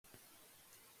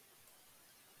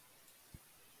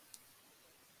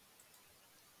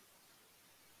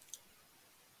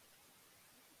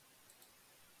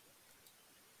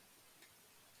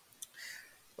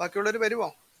ബാക്കിയുള്ളവർ വരുമോ?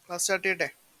 Class start ചെയ്യട്ടെ?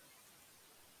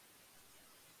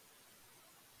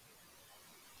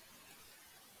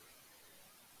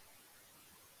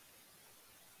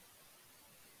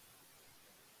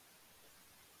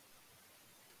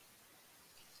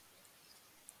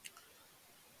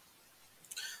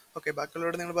 ഓക്കെ,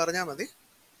 ബാക്കിയുള്ളവരോട് നിങ്ങൾ പറഞ്ഞാൽ മതി.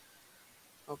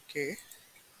 ഓക്കെ,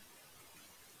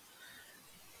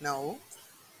 നൗ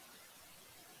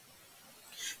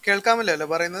കേൾക്കാമല്ലോ അല്ലേ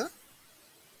പറയുന്നത്?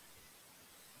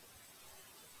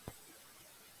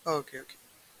 Okay okay.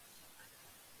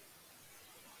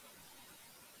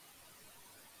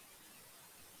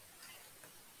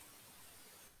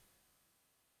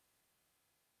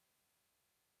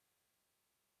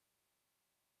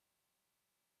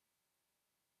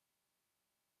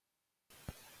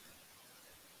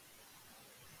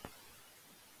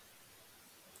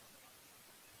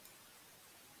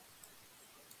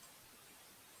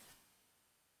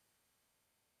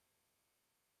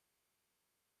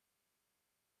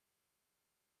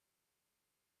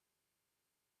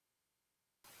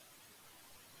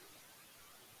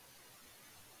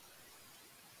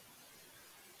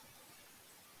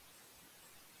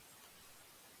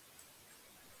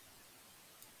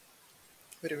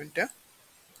 ഒരു മിനിറ്റ്.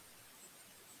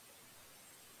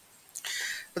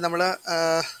 ഇപ്പം നമ്മൾ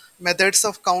മെത്തേഡ്സ്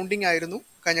ഓഫ് കൗണ്ടിങ് ആയിരുന്നു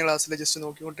കഴിഞ്ഞ ക്ലാസ്സിൽ ജസ്റ്റ്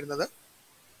നോക്കിക്കൊണ്ടിരുന്നത്.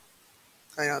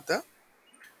 അതിനകത്ത്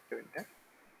ഒരു minute.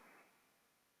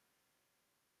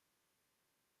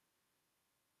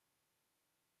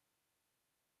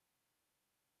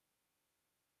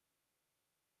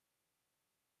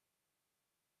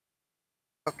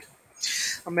 Okay,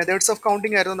 methods of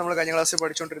counting ആയിരുന്നു നമ്മൾ കഴിഞ്ഞ ക്ലാസ്സിൽ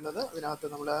പഠിച്ചുകൊണ്ടിരുന്നത്.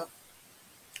 അതിനകത്ത് നമ്മൾ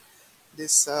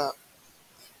ദിസ്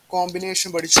കോമ്പിനേഷൻ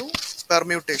പഠിച്ചു,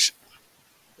 പെർമ്യൂട്ടേഷൻ.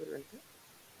 ഒരു മിനിറ്റ്.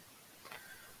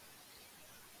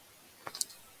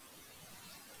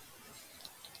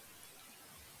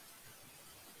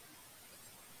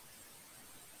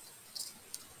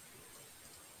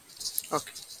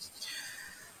 ഓക്കെ,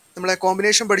 നമ്മളെ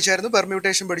കോമ്പിനേഷൻ പഠിച്ചായിരുന്നു,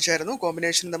 പെർമ്യൂട്ടേഷൻ പഠിച്ചായിരുന്നു.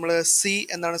 കോമ്പിനേഷൻ നമ്മൾ സി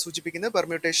എന്നാണ് സൂചിപ്പിക്കുന്നത്,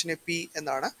 പെർമ്യൂട്ടേഷന് പി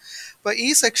എന്നാണ്. അപ്പോൾ ഈ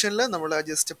സെക്ഷനിൽ നമ്മൾ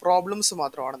ജസ്റ്റ് പ്രോബ്ലംസ്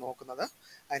മാത്രമാണ് നോക്കുന്നത്.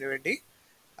 അതിനുവേണ്ടി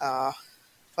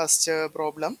ഫസ്റ്റ്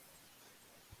പ്രോബ്ലം,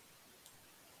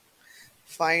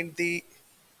 ഫൈൻഡ് ദി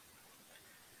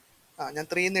ഞാൻ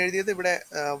 3 എന്ന് എഴുതിയത് ഇവിടെ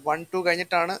 1 2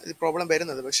 കഴിഞ്ഞിട്ടാണ് ഈ പ്രോബ്ലം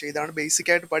വരുന്നത്. പക്ഷേ ഇതാണ് ബേസിക്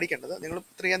ആയിട്ട് പഠിക്കേണ്ടത്. നിങ്ങൾ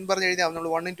 3 എന്ന് പറഞ്ഞ് എഴുതിയാൽ നമ്മൾ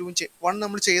 1 2 1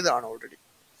 നമ്മൾ ചെയ്തതാണ് ഓൾറെഡി.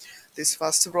 ദിസ്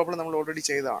ഫസ്റ്റ് പ്രോബ്ലം നമ്മൾ ഓൾറെഡി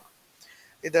ചെയ്തതാണ്.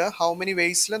 ഇത് ഹൗ മെനി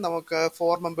വേസിൽ നമുക്ക്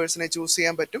 4 മെമ്പേഴ്സിനെ ചൂസ്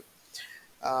ചെയ്യാൻ പറ്റും,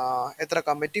 എത്ര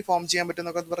കമ്മിറ്റി ഫോം ചെയ്യാൻ പറ്റും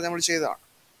എന്നൊക്കെ പറഞ്ഞ് നമ്മൾ ചെയ്തതാണ്.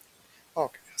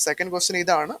 ഓക്കെ, സെക്കൻഡ് ക്വസ്റ്റ്യൻ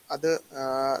ഇതാണ്. അത്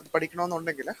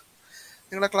പഠിക്കണമെന്നുണ്ടെങ്കിൽ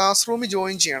നിങ്ങളുടെ ക്ലാസ് റൂമിൽ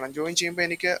ജോയിൻ ചെയ്യണം. ജോയിൻ ചെയ്യുമ്പോൾ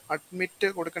എനിക്ക് അഡ്മിറ്റ്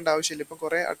കൊടുക്കേണ്ട ആവശ്യമില്ല. ഇപ്പം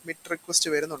കുറേ അഡ്മിറ്റ്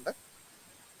റിക്വസ്റ്റ് വരുന്നുണ്ട്.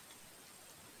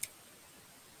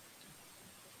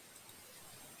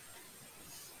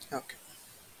 Okay,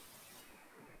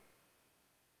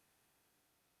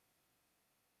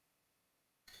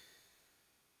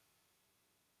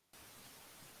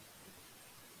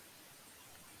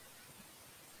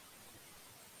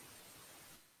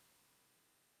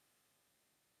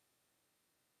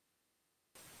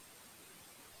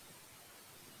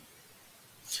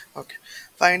 okay,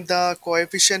 find the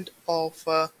coefficient of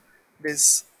this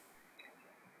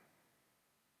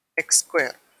x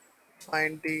square.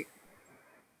 Find the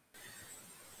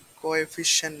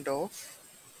coefficient of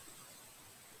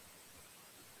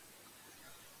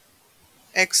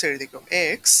x എഴുതിക്കും,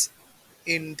 x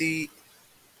in the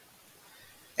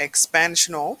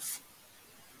expansion of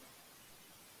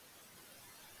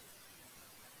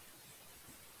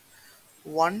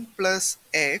one plus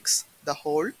x the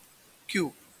whole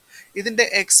cube. ഇതിൻ്റെ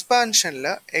എക്സ്പാൻഷനിൽ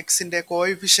എക്സിൻ്റെ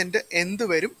കോഎഫിഷ്യൻ്റ് എന്ത്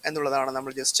വരും എന്നുള്ളതാണ്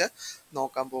നമ്മൾ ജസ്റ്റ്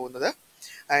നോക്കാൻ പോകുന്നത്.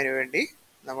 അതിനുവേണ്ടി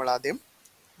നമ്മൾ ആദ്യം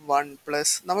 1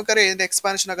 പ്ലസ്, നമുക്കറിയാം ഇതിൻ്റെ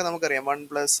എക്സ്പാൻഷനൊക്കെ നമുക്കറിയാം, 1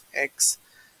 പ്ലസ് എക്സ്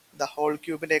ദ ഹോൾ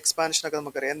ക്യൂബിൻ്റെ എക്സ്പാൻഷനൊക്കെ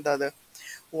നമുക്കറിയാം. എന്താ അത്?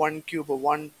 1 cube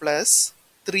 1 plus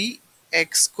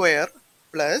 3x square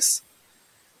plus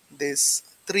this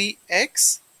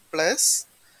 3x plus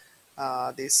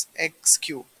this X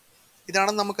cube.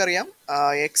 ഇതാണെന്ന് നമുക്കറിയാം.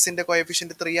 എക്സിൻ്റെ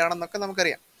കോഎഫിഷ്യൻ്റ് 3 ആണെന്നൊക്കെ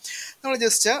നമുക്കറിയാം. നമ്മൾ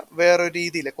ജസ്റ്റ് വേറൊരു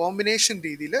രീതിയിൽ, കോമ്പിനേഷൻ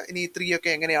രീതിയിൽ ഇനി ഈ 3 ഒക്കെ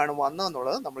എങ്ങനെയാണ്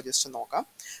വന്നതെന്നുള്ളത് നമ്മൾ ജസ്റ്റ് നോക്കാം.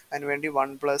 അതിനുവേണ്ടി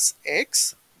 1 plus X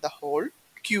the whole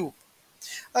cube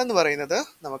അതെന്ന് പറയുന്നത്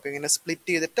നമുക്കിങ്ങനെ സ്പ്ലിറ്റ്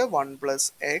ചെയ്തിട്ട് 1 plus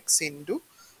X into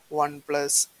 1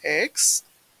 plus X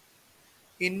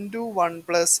into 1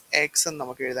 plus X എന്ന്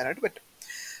നമുക്ക് എഴുതാനായിട്ട് പറ്റും.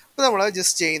 അപ്പോൾ നമ്മൾ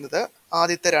ജസ്റ്റ് ചെയ്യുന്നത്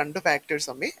ആദ്യത്തെ രണ്ട് ഫാക്ടേഴ്സ്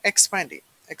തമ്മിൽ എക്സ്പാൻഡ് ചെയ്യും.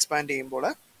 എക്സ്പാൻഡ് ചെയ്യുമ്പോൾ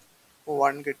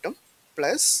 1 കിട്ടും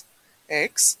plus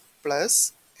X plus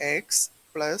X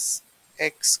plus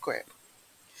X square.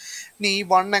 ഇനി ഈ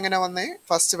 1 എങ്ങനെ വന്നേ?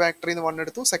 ഫസ്റ്റ് ഫാക്ടറിയിൽ നിന്ന് 1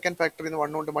 എടുത്തു, സെക്കൻഡ് ഫാക്ടറിയിൽ നിന്ന്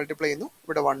 1 കൊണ്ട് മൾട്ടിപ്ലൈ ചെയ്യുന്നു,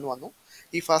 ഇവിടെ 1 വന്നു.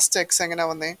 ഈ ഫസ്റ്റ് എക്സ് എങ്ങനെ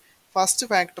വന്നേ? ഫസ്റ്റ്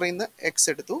ഫാക്ടറിയിൽ നിന്ന് എക്സ്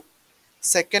എടുത്തു,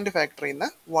 സെക്കൻഡ് ഫാക്ടറിയിൽ നിന്ന്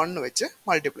 1 വെച്ച്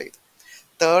മൾട്ടിപ്ലൈ ചെയ്തു.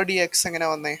 തേർഡ് ഈ എക്സ് എങ്ങനെ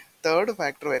വന്നേ? തേർഡ്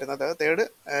ഫാക്ടർ വരുന്നത്, തേർഡ്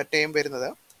ടേം വരുന്നത്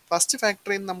ഫസ്റ്റ്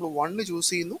ഫാക്ടറിയിൽ നിന്ന് നമ്മൾ 1 ചൂസ്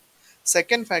ചെയ്യുന്നു,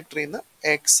 സെക്കൻഡ് ഫാക്ടറിയിൽ നിന്ന്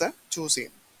എക്സ് ചൂസ്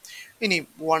ചെയ്യുന്നു. ഇനി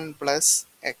 1 plus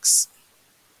X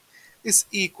is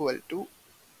equal to,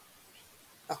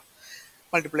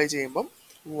 multiply ചെയ്യുമ്പം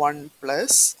 1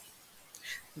 പ്ലസ്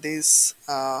ദിസ്,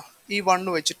 ഈ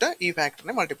 1 വെച്ചിട്ട് ഈ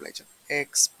ഫാക്ടറിനെ മൾട്ടിപ്ലൈ ചെയ്യും.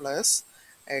 X plus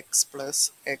X plus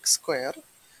X square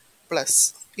plus,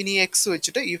 ഇനി എക്സ്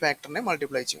വെച്ചിട്ട് ഈ ഫാക്ടറിനെ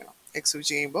മൾട്ടിപ്ലൈ ചെയ്യണം. എക്സ്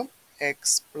വെച്ച് ചെയ്യുമ്പം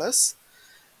X plus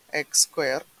X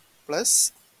square plus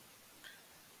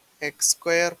X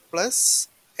square plus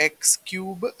X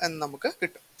cube എന്ന് നമുക്ക്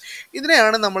കിട്ടും.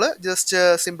 ഇതിനെയാണ് നമ്മൾ ജസ്റ്റ്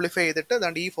സിംപ്ലിഫൈ ചെയ്തിട്ട്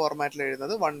അതാണ്ട് ഈ ഫോർമാറ്റിൽ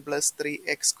എഴുതുന്നത് 1 plus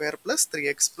 3x square plus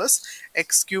 3x plus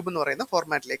X cube എന്ന് പറയുന്ന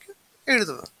ഫോർമാറ്റിലേക്ക്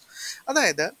എഴുതുന്നത്.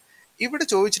 അതായത് ഇവിടെ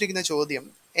ചോദിച്ചിരിക്കുന്ന ചോദ്യം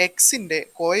എക്സിൻ്റെ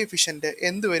കോഎഫിഷ്യൻറ്റ്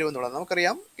എന്ത് വരും എന്നുള്ളത്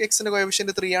നമുക്കറിയാം. എക്സിൻ്റെ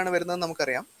കോഎഫിഷ്യൻറ്റ് 3 ആണ് വരുന്നത്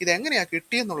നമുക്കറിയാം. ഇതെങ്ങനെയാണ്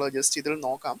കിട്ടിയെന്നുള്ളത് ജസ്റ്റ് ഇതിൽ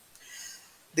നോക്കാം.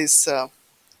 ദിസ്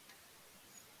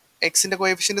എക്സിൻ്റെ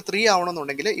കോഎഫിഷ്യൻറ്റ് 3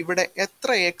 ആവണമെന്നുണ്ടെങ്കിൽ ഇവിടെ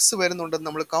എത്ര എക്സ് വരുന്നുണ്ടെന്ന്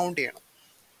നമ്മൾ കൗണ്ട് ചെയ്യണം.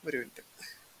 ഒരു മിനിറ്റ്.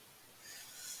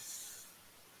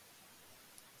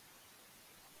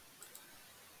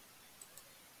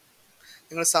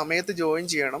 നിങ്ങൾ സമയത്ത് ജോയിൻ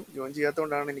ചെയ്യണം. ജോയിൻ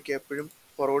ചെയ്യാത്തതുകൊണ്ടാണ് എനിക്ക് എപ്പോഴും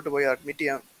പുറകോട്ട് പോയി അഡ്മിറ്റ്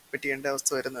ചെയ്യാൻ പറ്റേണ്ട അവസ്ഥ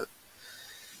വരുന്നത്.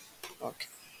 Okay,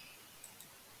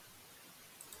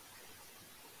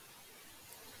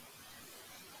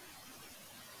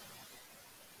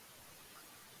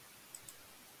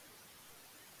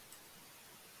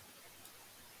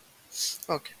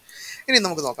 okay. ഇനി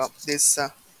നമുക്ക് നോക്കാം. ദിസ്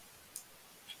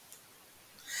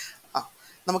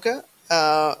നമുക്ക്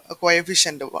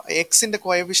കോഎഫിഷ്യൻറ്റ് എക്സിൻ്റെ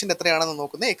കോഎഫിഷ്യൻറ്റ് എത്രയാണെന്ന്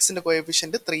നോക്കുന്നത്. എക്സിൻ്റെ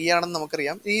കോഎഫിഷ്യൻറ്റ് 3 ആണെന്ന്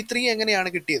നമുക്കറിയാം. ഈ 3 എങ്ങനെയാണ്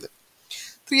കിട്ടിയത്?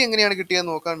 3 എങ്ങനെയാണ്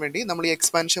കിട്ടിയതെന്ന് നോക്കാൻ വേണ്ടി നമ്മൾ ഈ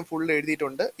എക്സ്പാൻഷൻ ഫുൾ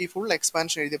എഴുതിയിട്ടുണ്ട്. ഈ ഫുൾ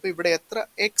എക്സ്പാൻഷൻ എഴുതിയപ്പോൾ ഇവിടെ എത്ര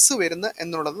എക്സ് വരുന്നു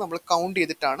എന്നുള്ളത് നമ്മൾ കൗണ്ട്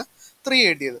ചെയ്തിട്ടാണ് 3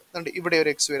 എഴുതിയത്. അതുകൊണ്ട് ഇവിടെ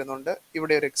ഒരു എക്സ് വരുന്നുണ്ട്,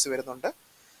 ഇവിടെ ഒരു എക്സ് വരുന്നുണ്ട്,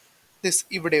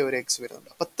 ഇവിടെ ഒരു എക്സ് വരുന്നുണ്ട്.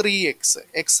 അപ്പോൾ 3x,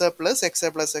 X plus X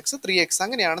plus X 3x,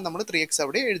 അങ്ങനെയാണ് നമ്മൾ 3x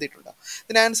അവിടെ എഴുതിയിട്ടുണ്ട്.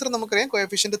 ഇതിന് ആൻസർ നമുക്കറിയാം,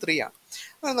 കോഎഫിഷ്യൻറ്റ് 3 ആണ്.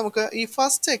 അപ്പോൾ നമുക്ക് ഈ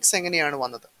ഫസ്റ്റ് എക്സ് എങ്ങനെയാണ്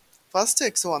വന്നത്? ഫസ്റ്റ്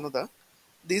എക്സ് വന്നത്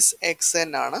ദിസ് എക്സ് എൻ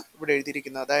ആണ് ഇവിടെ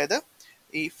എഴുതിയിരിക്കുന്നത്. അതായത്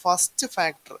ഈ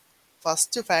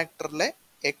ഫസ്റ്റ് ഫാക്ടറിലെ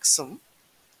എക്സും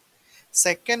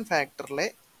സെക്കൻഡ് ഫാക്ടറിലെ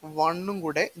 1ഉം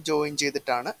കൂടെ ജോയിൻ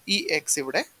ചെയ്തിട്ടാണ് ഈ എക്സ്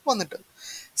ഇവിടെ വന്നിട്ട്.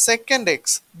 സെക്കൻഡ്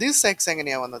എക്സ്, ദിസ് എക്സ്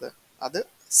എങ്ങനെയാണ് വന്നത്? അത്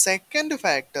സെക്കൻഡ്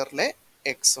ഫാക്ടറിലെ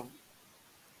എക്സും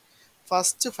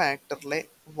ഫസ്റ്റ് ഫാക്ടറിലെ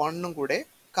 1ഉം കൂടെ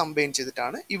കമ്പൈൻ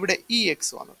ചെയ്തിട്ടാണ് ഇവിടെ ഈ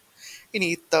എക്സ് വന്നത്. ഇനി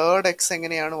ഈ തേർഡ് എക്സ്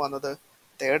എങ്ങനെയാണ് വന്നത്?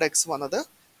 തേർഡ് എക്സ് വന്നത്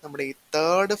നമ്മുടെ ഈ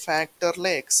തേർഡ്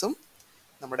ഫാക്ടറിലെ എക്സും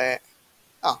നമ്മുടെ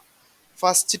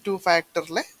ഫസ്റ്റ് 2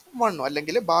 ഫാക്ടറിലെ 1ഉം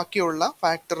അല്ലെങ്കിൽ ബാക്കിയുള്ള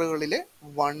ഫാക്ടറുകളിലെ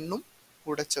 1ഉം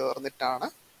കൂടെ ചേർന്നിട്ടാണ്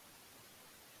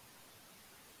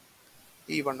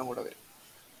ഈ 1ഉം കൂടെ വരും.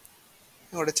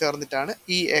 കൂടെ ചേർന്നിട്ടാണ്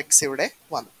ഈ എക്സ് ഇവിടെ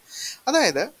വന്നത്.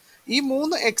 അതായത് ഈ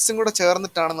 3 എക്സും കൂടെ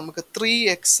ചേർന്നിട്ടാണ് നമുക്ക്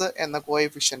 3x എന്ന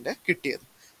കോഎഫിഷ്യൻറ്റ് കിട്ടിയത്.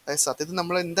 അതായത് സത്യത്തിൽ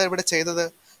നമ്മൾ എന്താ ഇവിടെ ചെയ്തത്?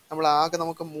 നമ്മൾ ആകെ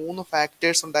നമുക്ക് 3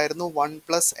 ഫാക്ടേഴ്സ് ഉണ്ടായിരുന്നു. 1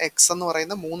 പ്ലസ് എക്സ് എന്ന്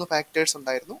പറയുന്ന 3 ഫാക്ടേഴ്സ്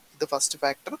ഉണ്ടായിരുന്നു. ഇത് first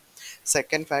factor,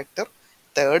 second factor,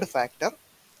 third factor.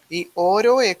 ഈ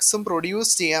ഓരോ എക്സും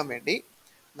പ്രൊഡ്യൂസ് ചെയ്യാൻ വേണ്ടി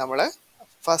നമ്മൾ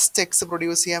ഫസ്റ്റ് എക്സ്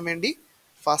പ്രൊഡ്യൂസ് ചെയ്യാൻ വേണ്ടി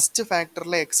ഫസ്റ്റ്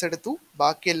ഫാക്ടറിലെ എക്സ് എടുത്തു,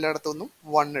 ബാക്കി എല്ലായിടത്തുനിന്നും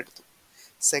 1 എടുത്തു.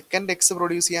 സെക്കൻഡ് എക്സ്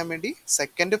പ്രൊഡ്യൂസ് ചെയ്യാൻ വേണ്ടി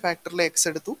സെക്കൻഡ് ഫാക്ടറിലെ എക്സ്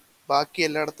എടുത്തു, ബാക്കി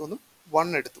എല്ലായിടത്തുനിന്നും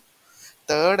 1 എടുത്തു.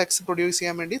 തേർഡ് എക്സ് പ്രൊഡ്യൂസ്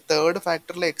ചെയ്യാൻ വേണ്ടി തേർഡ്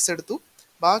ഫാക്ടറിലെ എക്സ് എടുത്തു,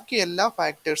 ബാക്കി എല്ലാ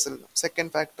ഫാക്ടേഴ്സിൽ നിന്നും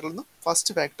സെക്കൻഡ് ഫാക്ടറിൽ നിന്നും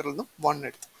ഫസ്റ്റ് ഫാക്ടറിൽ നിന്നും 1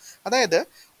 എടുത്തു. അതായത്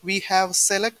we have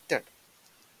selected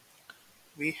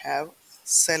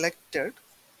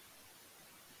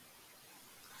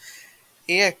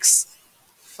x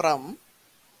from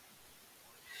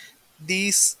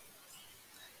these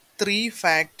 3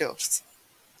 factors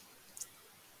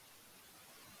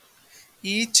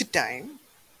each time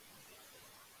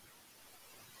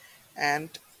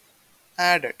and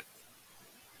added.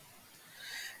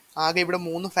 ആകെ ഇവിടെ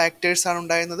 3 ഫാക്ടേഴ്സ് ആണ്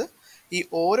ഉണ്ടായിരുന്നത്. ഈ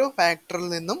ഓരോ ഫാക്ടറിൽ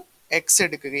നിന്നും എക്സ്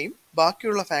എടുക്കുകയും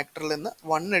ബാക്കിയുള്ള ഫാക്ടറിൽ നിന്ന്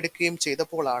 1 എടുക്കുകയും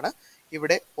ചെയ്തപ്പോഴാണ്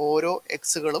ഇവിടെ ഓരോ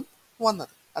എക്സുകളും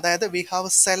വന്നത്. അതായത് we have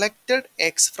selected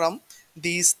X from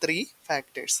these 3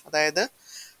 factors. അതായത്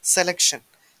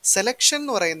സെലക്ഷൻ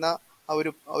എന്ന് പറയുന്ന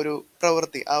ഒരു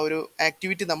പ്രവൃത്തി, ആ ഒരു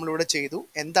ആക്ടിവിറ്റി നമ്മളിവിടെ ചെയ്തു.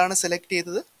 എന്താണ് സെലക്ട്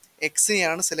ചെയ്തത്?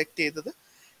 എക്സിനെയാണ് സെലക്ട് ചെയ്തത്.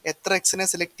 എത്ര എക്സിനെ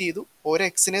സെലക്ട് ചെയ്തു? ഒരു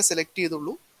എക്സിനെ സെലക്ട്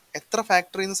ചെയ്തുള്ളൂ. എത്ര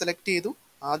ഫാക്ടറിയിൽ നിന്ന് സെലക്ട് ചെയ്തു?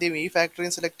 ആദ്യം ഈ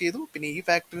ഫാക്ടറിയും സെലക്ട് ചെയ്തു, പിന്നെ ഈ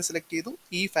ഫാക്ടറിയും സെലക്ട് ചെയ്തു,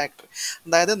 ഈ ഫാക്ടറി.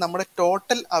 അതായത് നമ്മുടെ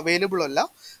ടോട്ടൽ അവൈലബിൾ അല്ല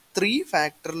 3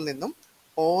 ഫാക്ടറിൽ നിന്നും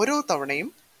ഓരോ തവണയും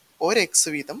ഒരു എക്സ്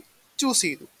വീതം ചൂസ്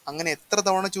ചെയ്തു. അങ്ങനെ എത്ര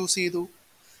തവണ ചൂസ് ചെയ്തു?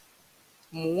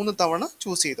 3 തവണ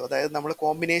ചൂസ് ചെയ്തു. അതായത് നമ്മൾ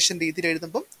കോമ്പിനേഷൻ രീതിയിൽ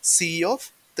എഴുതുമ്പം C of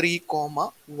 3,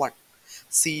 1.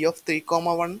 സി ഓഫ്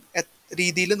 3,1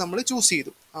 രീതിയിൽ നമ്മൾ ചൂസ്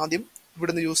ചെയ്തു. ആദ്യം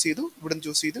ഇവിടുന്ന് ചൂസ് ചെയ്തു, ഇവിടുന്ന്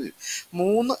ചൂസ് ചെയ്തു.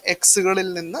 3 എക്സുകളിൽ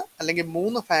നിന്ന് അല്ലെങ്കിൽ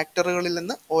 3 ഫാക്ടറുകളിൽ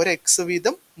നിന്ന് ഒരു എക്സ്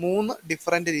വീതം 3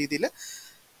 ഡിഫറെൻ്റ് രീതിയിൽ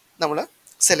നമ്മൾ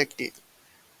സെലക്ട് ചെയ്തു.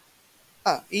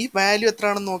 ഈ വാല്യൂ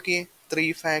എത്രയാണെന്ന് നോക്കിയേ. 3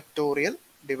 factorial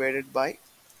divided by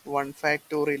 1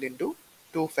 factorial into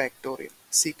 2 factorial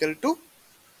equal to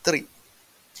 3.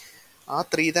 ആ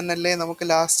 3 തന്നെയല്ലേ നമുക്ക്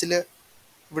ലാസ്റ്റിൽ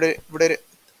ഇവിടെ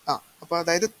അപ്പോൾ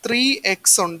അതായത് 3x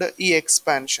ഉണ്ട് ഈ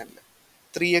എക്സ്പാൻഷനിൽ.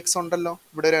 3x ഉണ്ടല്ലോ,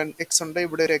 ഇവിടെ ഒരു x ഉണ്ട്,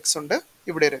 ഇവിടെ ഒരു x ഉണ്ട്,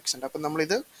 ഇവിടെ ഒരു x ഉണ്ട്. അപ്പം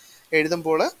നമ്മളിത്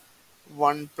എഴുതുമ്പോൾ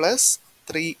 1 പ്ലസ്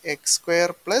 3x²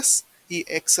 പ്ലസ് ഈ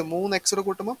എക്സ് 3x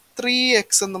കൂട്ടുമ്പോൾ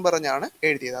 3x എന്നും പറഞ്ഞാണ്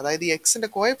എഴുതിയത്. അതായത് ഈ എക്സിൻ്റെ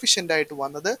കോഎഫിഷ്യൻ്റ് ആയിട്ട്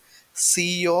വന്നത് സി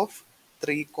ഓഫ്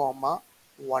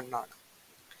 3,1 ആണ്.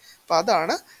 അപ്പോൾ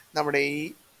അതാണ് നമ്മുടെ ഈ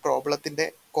പ്രോബ്ലത്തിൻ്റെ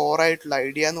കോറായിട്ടുള്ള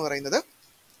ഐഡിയ എന്ന് പറയുന്നത്.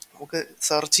 നമുക്ക്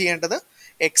സെർച്ച് ചെയ്യേണ്ടത്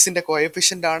എക്സിൻ്റെ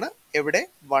കോഎഫിഷ്യൻ്റ് ആണ്. എവിടെ?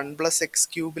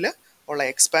 1+x³ ഉള്ള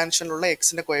എക്സ്പാൻഷനിലുള്ള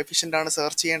എക്സിൻ്റെ കോഎഫിഷ്യൻ്റ് ആണ്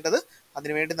സെർച്ച് ചെയ്യേണ്ടത്.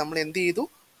 അതിനുവേണ്ടി നമ്മൾ എന്ത് ചെയ്തു?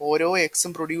 ഓരോ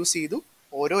എക്സും പ്രൊഡ്യൂസ് ചെയ്തു.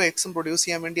 ഓരോ എക്സും പ്രൊഡ്യൂസ്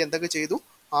ചെയ്യാൻ വേണ്ടി എന്തൊക്കെ ചെയ്തു?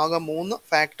 ആകെ 3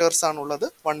 ഫാക്ടേഴ്സ് ആണുള്ളത്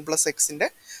 1+xൻ്റെ.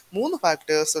 3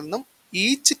 ഫാക്ടേഴ്സിൽ നിന്നും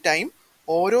ഈച്ച് ടൈം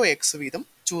ഓരോ എക്സ് വീതം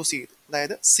ചൂസ് ചെയ്തു.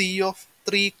 അതായത് സി ഓഫ്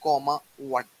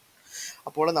 3,1.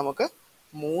 അപ്പോൾ നമുക്ക്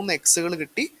 3 എക്സുകൾ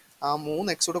കിട്ടി. ആ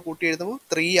 3 എക്സൂടെ കൂട്ടി എഴുതുമ്പോൾ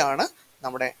 3 ആണ്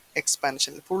നമ്മുടെ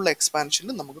എക്സ്പാൻഷനിൽ, ഫുൾ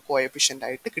എക്സ്പാൻഷനിൽ നമുക്ക് കോഎഫിഷ്യൻ്റ്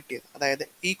ആയിട്ട് കിട്ടിയത്. അതായത്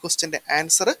ഈ ക്വസ്റ്റ്യൻ്റെ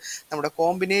ആൻസർ നമ്മുടെ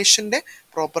കോമ്പിനേഷൻ്റെ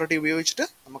പ്രോപ്പർട്ടി ഉപയോഗിച്ചിട്ട്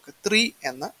നമുക്ക് 3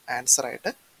 എന്ന ആൻസർ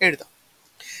ആയിട്ട് എഴുതാം.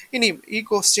 ഇനിയും ഈ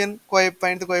question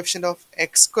find the coefficient of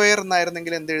x²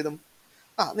 എന്നായിരുന്നെങ്കിൽ എന്ത് എഴുതും?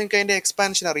 നിങ്ങൾക്ക് അതിൻ്റെ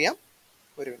എക്സ്പാൻഷൻ അറിയാം.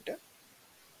 ഒരു മിനിറ്റ്.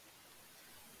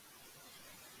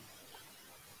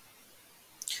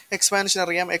 എക്സ്പാൻഷൻ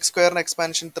അറിയാം. x²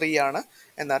 എക്സ്പാൻഷൻ 3 ആണ്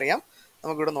എന്നറിയാം.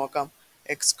 നമുക്കിവിടെ നോക്കാം.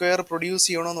 x² പ്രൊഡ്യൂസ്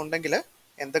ചെയ്യണമെന്നുണ്ടെങ്കിൽ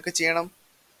എന്തൊക്കെ ചെയ്യണം?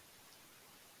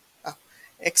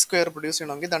 x² പ്രൊഡ്യൂസ്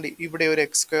ചെയ്യണമെങ്കിൽ ദാണ്ട് ഇവിടെ ഒരു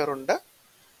x² ഉണ്ട്,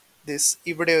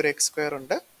 ഇവിടെ ഒരു x²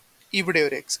 ഉണ്ട്, ഇവിടെ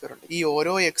ഒരു x² ഉണ്ട്. ഈ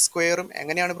ഓരോ x²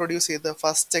 എങ്ങനെയാണ് പ്രൊഡ്യൂസ് ചെയ്തത്?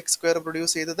 ഫസ്റ്റ് x²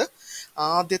 പ്രൊഡ്യൂസ് ചെയ്തത്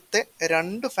ആദ്യത്തെ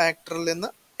 2 ഫാക്ടറിൽ നിന്ന്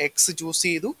എക്സ് ചൂസ്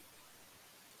ചെയ്തു,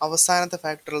 അവസാനത്തെ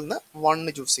ഫാക്ടറിൽ നിന്ന്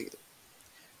 1 ചൂസ് ചെയ്തു.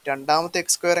 രണ്ടാമത്തെ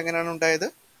x² എങ്ങനെയാണ് ഉണ്ടായത്?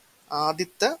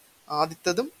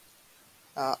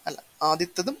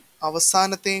 ആദ്യത്തതും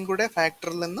അവസാനത്തെയും കൂടെ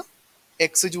ഫാക്ടറിൽ നിന്ന്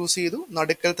എക്സ് ചൂസ് ചെയ്തു,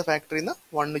 നടുക്കലത്തെ ഫാക്ടറിയിൽ നിന്ന്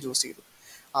 1 ചൂസ് ചെയ്തു.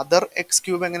 അതർ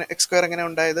x² എങ്ങനെ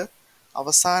ഉണ്ടായത്?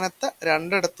 അവസാനത്തെ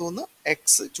 2 ഇടത്തു നിന്ന്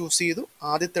എക്സ് ചൂസ് ചെയ്തു,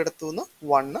 ആദ്യത്തെ ഇടത്തു നിന്ന്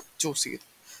 1 ചൂസ് ചെയ്തു.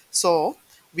 So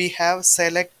we have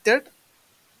selected.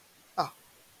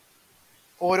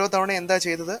 ഓരോ തവണ എന്താ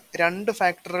ചെയ്തത്? 2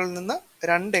 ഫാക്ടറിൽ നിന്ന്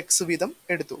 2 എക്സ് വീതം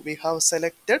എടുത്തു. We have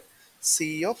selected C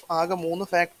of, ആകെ 3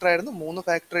 ഫാക്ടർ ആയിരുന്നു, 3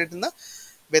 ഫാക്ടറിൽ നിന്ന്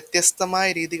വ്യത്യസ്തമായ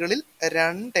രീതികളിൽ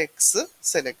 2x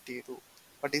സെലക്ട് ചെയ്തു.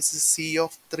 What is c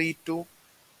of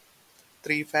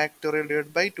 3 factorial divided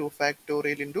by 2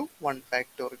 factorial into 1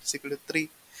 factorial is equal to 3.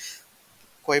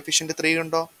 Coefficient 3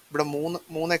 ഉണ്ടോ? ഇവിടെ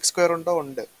 3 x² ഉണ്ടോ?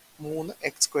 ഉണ്ട്. 3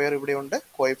 x² ഇവിടെ ഉണ്ട്.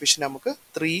 കോഎഫിഷ്യൻ്റ് നമുക്ക്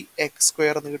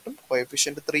 3x² എന്ന് കിട്ടും.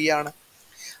 കോഎഫിഷ്യൻ്റ് 3 ആണ്.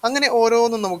 അങ്ങനെ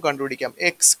ഓരോന്നും നമുക്ക് കണ്ടുപിടിക്കാം.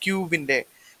 x³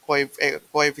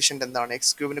 കോഎഫിഷ്യൻ്റ് എന്താണ്?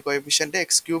 x³ കോഎഫിഷ്യൻ്റ്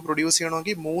x³ പ്രൊഡ്യൂസ്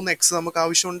ചെയ്യണമെങ്കിൽ 3x നമുക്ക്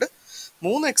ആവശ്യമുണ്ട്.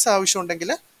 3x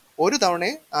ആവശ്യമുണ്ടെങ്കിൽ ഒരു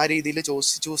തവണയെ ആ രീതിയിൽ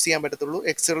ചൂസ് ചെയ്യാൻ പറ്റത്തുള്ളൂ,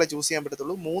 എക്സുകളെ ചൂസ് ചെയ്യാൻ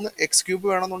പറ്റത്തുള്ളൂ. 3x³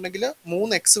 വേണമെന്നുണ്ടെങ്കിൽ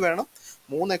 3x വേണം.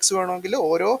 3x വേണമെങ്കിൽ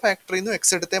ഓരോ ഫാക്ടറിയിൽ നിന്നും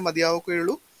എക്സ് എടുത്തേ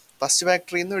മതിയാവുകയുള്ളൂ. ഫസ്റ്റ്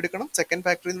ഫാക്ടറിയിൽ നിന്നും എടുക്കണം, സെക്കൻഡ്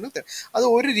ഫാക്ടറിയിൽ നിന്നും. അത്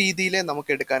ഒരു രീതിയിലേ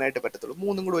നമുക്ക് എടുക്കാനായിട്ട് പറ്റത്തുള്ളൂ.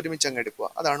 3 കൂടെ ഒരുമിച്ച് അങ്ങ് എടുക്കുക.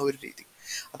 അതാണ് ഒരു രീതി.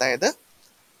 അതായത്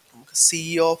നമുക്ക് സി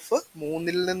ഓഫ്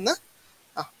 3ൽ നിന്ന്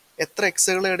എത്ര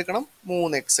എക്സുകൾ എടുക്കണം?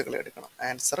 3 എക്സുകൾ എടുക്കണം.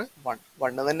 ആൻസർ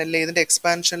 1 തന്നെയല്ലേ ഇതിൻ്റെ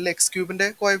എക്സ്പാൻഷനിൽ x³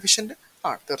 കോഎഫിഷ്യൻ്റ്?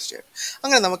 തീർച്ചയായും.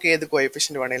 അങ്ങനെ നമുക്ക് ഏത്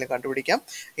കോഎഫിഷ്യൻ്റ് വേണമെങ്കിലും കണ്ടുപിടിക്കാം.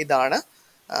 ഇതാണ്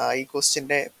ഈ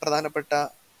ക്വസ്റ്റ്യൻ്റെ പ്രധാനപ്പെട്ട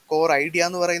കോർ ഐഡിയ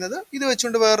എന്ന് പറയുന്നത്. ഇത്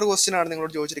വെച്ചുകൊണ്ട് വേറൊരു ക്വസ്റ്റ്യൻ ആണ്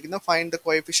നിങ്ങളോട് ചോദിച്ചിരിക്കുന്നത്. Find the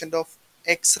coefficient of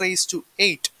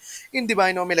x⁻⁸ in the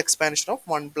binomial expansion of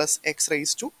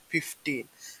 1+x⁻15.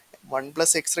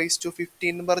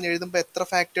 1+x⁻15 എന്ന് പറഞ്ഞ് എഴുതുമ്പോൾ എത്ര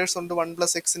ഫാക്ടേഴ്സ് ഉണ്ട്?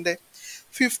 1+xൻ്റെ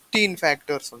 15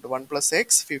 ഫാക്ടേഴ്സ് ഉണ്ട്. 1+x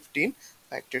 15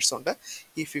 ഫാക്ടേഴ്സ് ഉണ്ട്.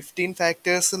 ഈ 15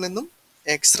 ഫാക്ടേഴ്സിൽ നിന്നും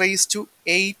x⁻⁸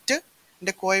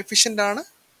 കോഎഫിഷ്യൻ്റ് ആണ്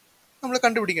നമ്മൾ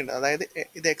കണ്ടുപിടിക്കേണ്ടത്. അതായത്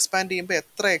ഇത് എക്സ്പാൻഡ് ചെയ്യുമ്പോൾ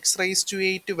എത്ര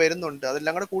x⁻⁸ വരുന്നുണ്ട്,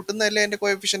 അതെല്ലാം കൂടെ കൂട്ടുന്നതല്ലേ എൻ്റെ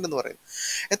കോഎഫിഷ്യൻ്റ് എന്ന് പറയുന്നത്.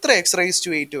 എത്ര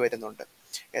x⁻⁸ വരുന്നുണ്ട്?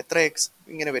 എത്ര എക്സ്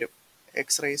ഇങ്ങനെ വരും?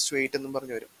 x⁻⁸ എന്നും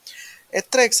പറഞ്ഞു വരും.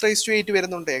 എത്ര x⁻⁸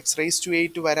 വരുന്നുണ്ട്?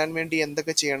 x⁻⁸ വരാൻ വേണ്ടി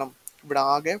എന്തൊക്കെ ചെയ്യണം? ഇവിടെ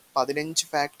ആകെ 15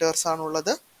 ഫാക്ടേഴ്സ്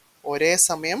ആണുള്ളത്.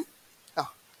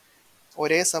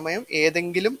 ഒരേ സമയം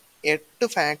ഏതെങ്കിലും 8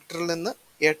 ഫാക്ടറിൽ നിന്ന്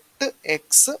 8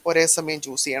 എക്സ് ഒരേ സമയം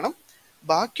ചൂസ് ചെയ്യണം.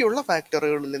 ബാക്കിയുള്ള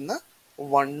ഫാക്ടറുകളിൽ നിന്ന്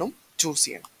 1 ചൂസ്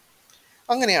ചെയ്യണം.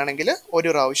 അങ്ങനെയാണെങ്കിൽ ഒരു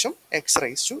പ്രാവശ്യം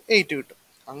x⁻⁸ കിട്ടും.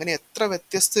 അങ്ങനെ എത്ര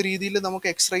വ്യത്യസ്ത രീതിയിൽ നമുക്ക്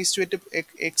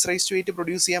x⁻⁸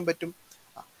 പ്രൊഡ്യൂസ് ചെയ്യാൻ പറ്റും?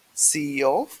 സി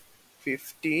ഓഫ്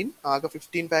 15, ആകെ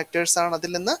 15 ഫാക്ടേഴ്സ് ആണ്,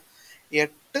 അതിൽ നിന്ന്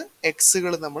 8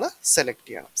 എക്സുകൾ നമ്മൾ സെലക്ട്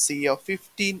ചെയ്യണം. C of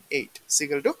 15 8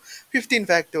 സിഗൽ to 15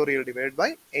 factorial divide by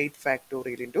 8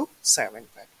 factorial into 7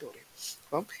 factorial.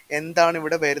 അപ്പം എന്താണ്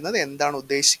ഇവിടെ വരുന്നത്, എന്താണ്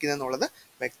ഉദ്ദേശിക്കുന്നത് എന്നുള്ളത്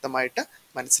വ്യക്തമായിട്ട്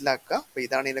മനസ്സിലാക്കുക. അപ്പോൾ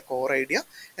ഇതാണ് ഇതിൻ്റെ കോർ ഐഡിയ.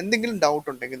 എന്തെങ്കിലും ഡൗട്ട്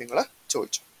ഉണ്ടെങ്കിൽ നിങ്ങൾ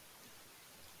ചോദിച്ചു.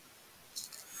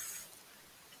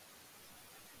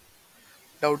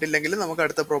 ഡൗട്ട് ഇല്ലെങ്കിൽ നമുക്ക്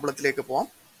അടുത്ത പ്രോബ്ലത്തിലേക്ക് പോവാം.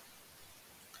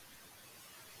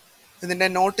 ഇതിൻ്റെ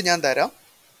നോട്ട് ഞാൻ തരാം.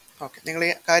 ഓക്കെ, നിങ്ങൾ ഈ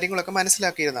കാര്യങ്ങളൊക്കെ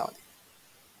മനസ്സിലാക്കിയിരുന്നാൽ മതി.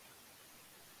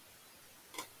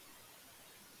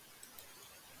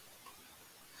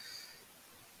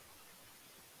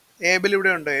 ഏബിൾ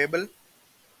ഇവിടെ ഉണ്ടോ?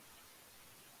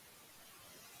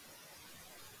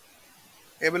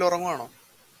 ഏബിൾ ഉറങ്ങുവാണോ?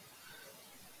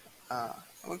 ആ,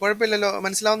 കുഴപ്പമില്ലല്ലോ,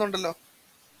 മനസ്സിലാവുന്നുണ്ടല്ലോ.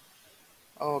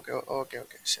 ഓക്കെ ഓക്കെ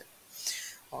ഓക്കെ ശരി.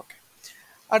 ഓക്കെ,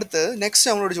 അടുത്ത് നെക്സ്റ്റ്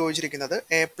നമ്മളോട് ചോദിച്ചിരിക്കുന്നത്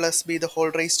A plus B the whole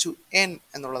raise to N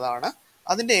എന്നുള്ളതാണ്.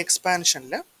 അതിൻ്റെ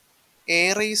എക്സ്പാൻഷനിൽ A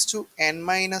raise to N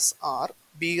minus R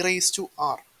B raise to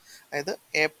R, അതായത്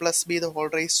A plus B the whole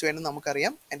raise to N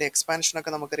നമുക്കറിയാം. എൻ്റെ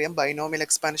എക്സ്പാൻഷനൊക്കെ നമുക്കറിയാം, ബൈനോമിയൽ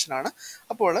എക്സ്പാൻഷൻ ആണ്.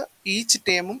 അപ്പോൾ ഈച്ച്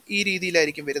ടേമും ഈ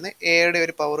രീതിയിലായിരിക്കും വരുന്നത്. എയുടെ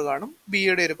ഒരു പവർ കാണും,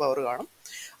 ബിയുടെ ഒരു പവർ കാണും.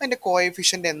 അതിൻ്റെ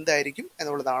കോഎഫിഷ്യൻ്റ് എന്തായിരിക്കും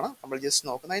എന്നുള്ളതാണ് നമ്മൾ ജസ്റ്റ്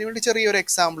നോക്കുന്നത്. അതിനുവേണ്ടി ചെറിയൊരു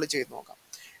എക്സാമ്പിൾ ചെയ്ത് നോക്കാം.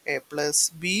 A plus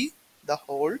B the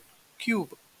whole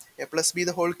cube. A plus B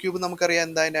the whole cube നമുക്കറിയാം,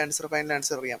 എന്താ അതിൻ്റെ ആൻസർ, ഫൈനൽ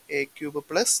ആൻസർ അറിയാം. A cube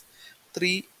plus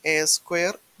 3a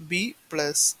square B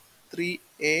plus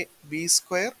 3a B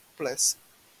square plus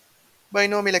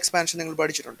binomial expansion നിങ്ങൾ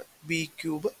പഠിച്ചിട്ടുണ്ട്, ബി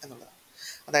ക്യൂബ് എന്നുള്ളതാണ്.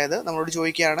 അതായത് നമ്മളോട്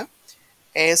ചോദിക്കുകയാണ്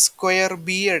എ സ്ക്വയർ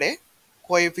ബിയുടെ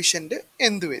കോഎഫിഷ്യൻ്റ്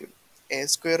എന്ത് വരും. എ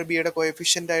സ്ക്വയർ ബിയുടെ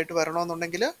കോഎഫിഷ്യൻ്റ് ആയിട്ട്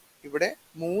വരണമെന്നുണ്ടെങ്കിൽ ഇവിടെ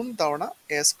 3 തവണ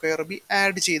എ സ്ക്വയർ ബി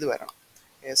ആഡ് ചെയ്ത് വരണം.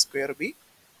 A square B,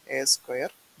 A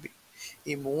square B,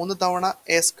 ഈ 3 തവണ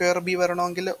എ സ്ക്വയർ ബി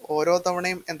വരണമെങ്കിൽ ഓരോ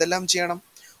തവണയും എന്തെല്ലാം ചെയ്യണം?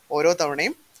 ഓരോ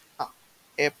തവണയും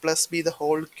A plus B the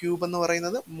whole cube എന്ന്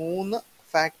പറയുന്നത് 3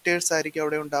 ഫാക്ടേഴ്സ് ആയിരിക്കും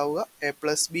അവിടെ ഉണ്ടാവുക. A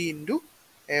plus B into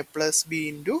A plus B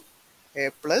into A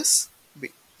plus B.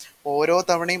 ഓരോ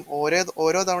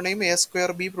തവണയും എ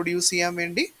സ്ക്വയർ ബി പ്രൊഡ്യൂസ് ചെയ്യാൻ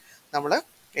വേണ്ടി നമ്മൾ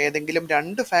ഏതെങ്കിലും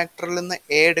 2 ഫാക്ടറിൽ നിന്ന്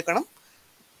എ എടുക്കണം,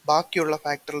 ബാക്കിയുള്ള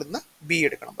ഫാക്ടറിൽ നിന്ന് ബി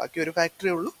എടുക്കണം. ബാക്കി ഒരു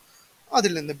ഫാക്ടറേ ഉള്ളൂ,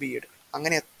 അതിൽ നിന്ന് ബി എടുക്കണം.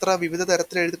 അങ്ങനെ എത്ര വിവിധ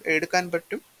തരത്തിൽ എടുക്കാൻ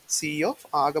പറ്റും? സി ഓഫ്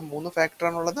ആകെ 3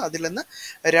 ഫാക്ടറാണുള്ളത്, അതിൽ നിന്ന്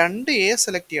 2a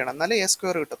സെലക്ട് ചെയ്യണം, എന്നാലേ എ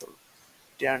സ്ക്വയർ കിട്ടത്തുള്ളൂ.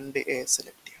 2a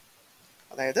സെലക്ട് ചെയ്യണം,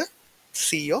 അതായത്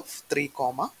സി ഓഫ്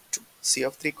 3,2. സി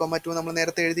ഓഫ് 3,2 നമ്മൾ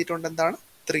നേരത്തെ എഴുതിയിട്ടുണ്ട്, എന്താണ്?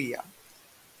 3 ആണ്.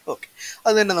 ഓക്കെ,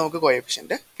 അത് തന്നെ നമുക്ക്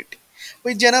കോഎഫിഷ്യൻ്റ് കിട്ടി.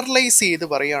 അപ്പോൾ ഈ ജനറലൈസ് ചെയ്ത്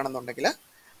പറയുകയാണെന്നുണ്ടെങ്കിൽ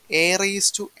A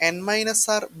raise to N minus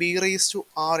R B raise to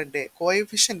ആറിൻ്റെ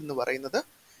കോഎഫിഷ്യൻ്റ് എന്ന് പറയുന്നത്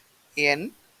N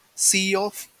C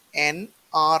of N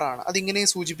R ആണ്. അതിങ്ങനെ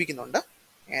സൂചിപ്പിക്കുന്നുണ്ട്,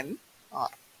 N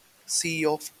R, C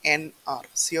of N R.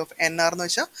 C of N R എന്ന്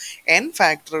വെച്ചാൽ എൻ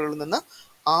ഫാക്ടറുകളിൽ നിന്ന്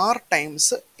ആർ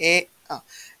ടൈംസ് എ.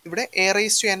 ഇവിടെ A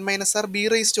raise to N minus R B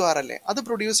raise to R അല്ലേ, അത്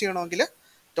പ്രൊഡ്യൂസ് ചെയ്യണമെങ്കിൽ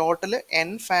total N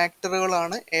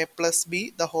ഫാക്ടറുകളാണ് A plus B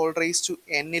the whole raise to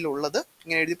എന്നിലുള്ളത്.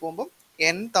 ഇങ്ങനെ എഴുതി പോകുമ്പം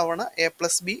എൻ തവണ എ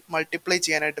പ്ലസ് ബി മൾട്ടിപ്ലൈ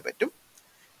ചെയ്യാനായിട്ട് പറ്റും.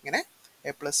 ഇങ്ങനെ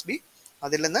എ പ്ലസ് ബി,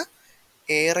 അതിൽ നിന്ന്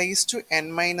A raise to N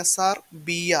minus R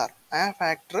B R, ആ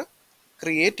ഫാക്ടർ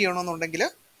ക്രിയേറ്റ് ചെയ്യണമെന്നുണ്ടെങ്കിൽ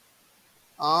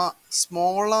ആ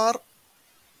സ്മോൾ ആർ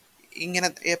ഇങ്ങനെ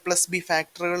എ പ്ലസ് ബി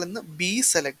ഫാക്ടറുകളിൽ നിന്ന് ബി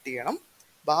സെലക്ട് ചെയ്യണം.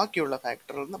 ബാക്കിയുള്ള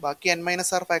ഫാക്ടറിൽ നിന്ന്, ബാക്കി എൻ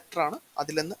മൈനസ് ആർ ഫാക്ടറാണ്,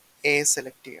 അതിൽ നിന്ന് എ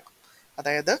സെലക്ട് ചെയ്യണം.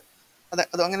 അതായത്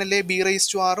അത് അങ്ങനല്ലേ ബി റൈസ്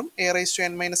ടു ആറും A raise to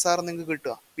N minus ആറും നിങ്ങൾക്ക്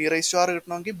കിട്ടുക. ബി റൈസ് ടു ആർ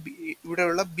കിട്ടണമെങ്കിൽ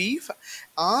ഇവിടെയുള്ള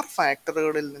ആർ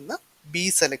ഫാക്ടറുകളിൽ നിന്ന് ബി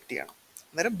സെലക്ട് ചെയ്യണം.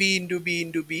 അന്നേരം B into B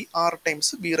into B, are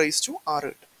times B raise to R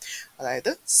കിട്ടും.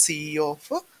 അതായത് C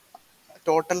of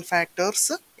total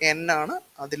factors N ആണ്,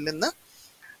 അതിൽ നിന്ന്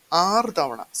ആർ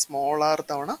തവണ, സ്മോൾ ആർ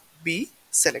തവണ ബി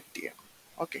സെലക്ട് ചെയ്യണം.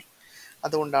 ഓക്കെ,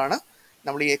 അതുകൊണ്ടാണ്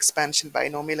നമ്മൾ ഈ expansion,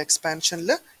 binomial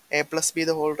എക്സ്പാൻഷനിൽ A plus B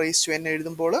the whole raise to N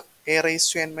എഴുതുമ്പോൾ A raise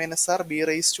to N minus R B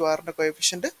raise to ആറിൻ്റെ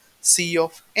coefficient C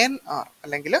of N R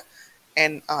അല്ലെങ്കിൽ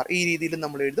എൻ ആർ, ഈ രീതിയിൽ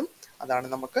നമ്മൾ എഴുതും. അതാണ്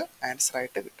നമുക്ക് ആൻസർ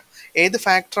ആയിട്ട് കിട്ടുക. ഏത്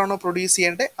ഫാക്ടറാണോ പ്രൊഡ്യൂസ്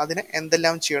ചെയ്യേണ്ടത് അതിന്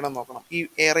എന്തെല്ലാം ചെയ്യണം നോക്കണം. ഈ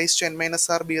A raise to N minus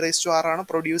R B raise to R ആണ്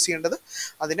പ്രൊഡ്യൂസ് ചെയ്യേണ്ടത്,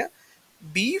 അതിന്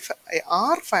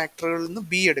ആർ ഫാക്ടറുകളിൽ നിന്ന്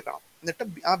ബി എടുക്കണം, എന്നിട്ട്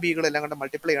ആ ബികളെല്ലാം കൊണ്ട്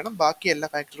മൾട്ടിപ്ലൈ ചെയ്യണം. ബാക്കി എല്ലാ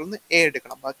ഫാക്ടറിൽ നിന്ന് എ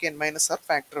എടുക്കണം, ബാക്കി എൻ മൈനസ് ആർ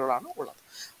ഫാക്ടറുകളാണ് ഉള്ളത്.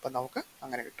 അപ്പം നമുക്ക്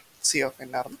അങ്ങനെ കിട്ടും, സി ഓഫ് എൻ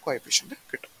ആർ എന്ന് കോഎഫിഷ്യൻ്റ്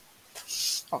കിട്ടും.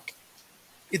 ഓക്കെ,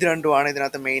 ഇത് രണ്ടുമാണ്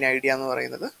ഇതിനകത്ത് മെയിൻ ഐഡിയ എന്ന്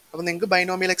പറയുന്നത്. അപ്പോൾ നിങ്ങൾക്ക്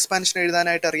ബൈനോമിയൽ എക്സ്പാൻഷൻ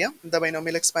എഴുതാനായിട്ട് അറിയാം. എന്താ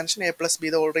binomial expansion? A plus B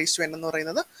the whole raise to N എന്ന്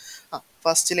പറയുന്നത്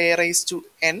ഫസ്റ്റിൽ എ റൈസ് ടു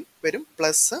എൻ വരും,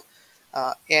 പ്ലസ്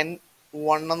എൻ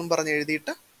 1 എന്നും പറഞ്ഞ്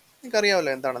എഴുതിയിട്ട് നിങ്ങൾക്ക്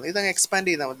അറിയാമല്ലോ എന്താണെന്ന്. ഇതങ്ങ് എക്സ്പാൻഡ്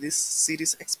ചെയ്താൽ മതി, ദിസ്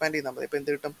സീരീസ് എക്സ്പാൻഡ് ചെയ്താൽ മതി. ഇപ്പോൾ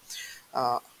എന്ത് കിട്ടും?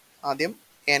 ആദ്യം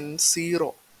n0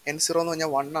 എന്ന്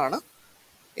പറഞ്ഞാൽ 1 ആണ്,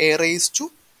 എ റൈസ് ടു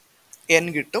എൻ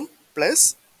കിട്ടും, plus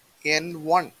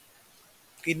n1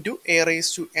 into a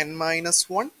raised to n minus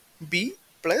 1 b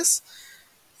plus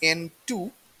n2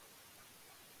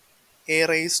 a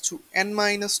raised to n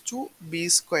minus 2 b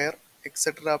square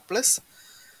etc. plus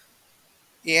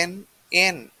n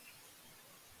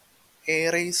a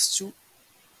raised to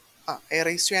a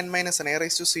raised to n minus n a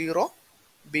raised to 0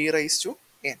 b raised to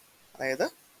n. അതായത്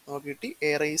നമുക്ക് കിട്ടി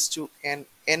A raise to N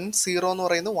N zero എന്ന്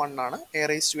പറയുന്നത് 1 ആണ്. A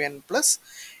raise to N plus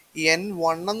N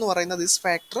one എന്ന് പറയുന്നത് this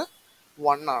factor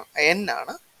 1 ആണ്, N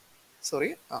ആണ്. Sorry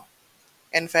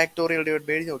N factorial divide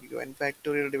by നോക്കിക്കോ, N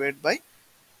factorial divide by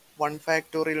 1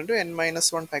 factorial into N minus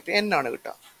 1 factor N ആണ്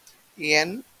കിട്ടുക. N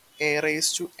A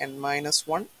raise to N minus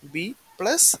 1 B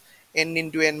plus N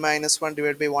into N minus 1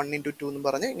 divide by 1 into 2 എന്ന്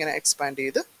പറഞ്ഞ് ഇങ്ങനെ expand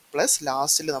ചെയ്ത് plus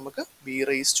ലാസ്റ്റിൽ നമുക്ക് B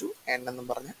raise to N എന്നും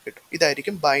പറഞ്ഞ് കിട്ടും.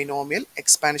 ഇതായിരിക്കും ബൈനോമിയൽ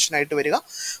എക്സ്പാൻഷൻ ആയിട്ട് വരിക.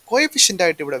 കോഎഫിഷ്യൻ്റ്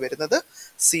ആയിട്ട് ഇവിടെ വരുന്നത്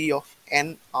സി ഓഫ് എൻ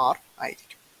ആർ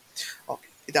ആയിരിക്കും. ഓക്കെ,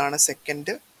 ഇതാണ്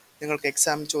സെക്കൻഡ് നിങ്ങൾക്ക്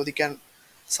എക്സാം ചോദിക്കാൻ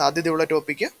സാധ്യതയുള്ള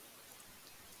ടോപ്പിക്ക്.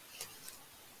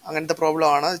 അങ്ങനത്തെ പ്രോബ്ലം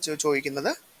ആണ്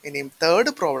ചോദിക്കുന്നത്. ഇനിയും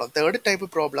തേർഡ് ടൈപ്പ്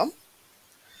പ്രോബ്ലം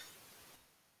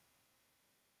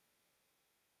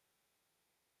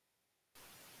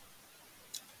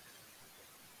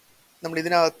നമ്മൾ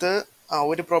ഇതിനകത്ത്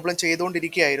ഒരു പ്രോബ്ലം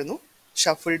ചെയ്തുകൊണ്ടിരിക്കുകയായിരുന്നു.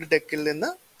 ഷഫിൾഡ് ഡെക്കിൽ നിന്ന്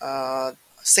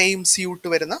സെയിം സ്യൂട്ട്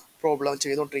വരുന്ന പ്രോബ്ലം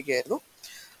ചെയ്തുകൊണ്ടിരിക്കുകയായിരുന്നു.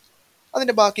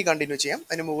 അതിൻ്റെ ബാക്കി കണ്ടിന്യൂ ചെയ്യാം.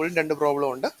 അതിന് മുകളിൽ 2 പ്രോബ്ലം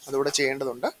ഉണ്ട്, അതുകൂടെ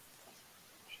ചെയ്യേണ്ടതുണ്ട്.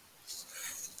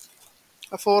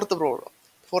 ഫോർത്ത്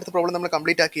പ്രോബ്ലം നമ്മൾ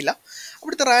കംപ്ലീറ്റ് ആക്കിയില്ല.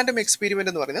 അവിടുത്തെ റാൻഡം എക്സ്പെരിമെന്റ്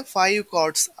എന്ന് പറയുന്നത് 5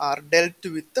 cards R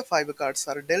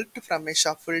delt from A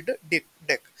shuffled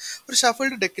deck. ഒരു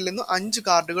ഷഫിൾഡ് ഡെക്കിൽ നിന്ന് 5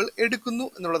 കാർഡുകൾ എടുക്കുന്നു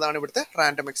എന്നുള്ളതാണ് ഇവിടുത്തെ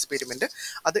റാൻഡം എക്സ്പെരിമെന്റ്.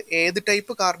 അത് ഏത്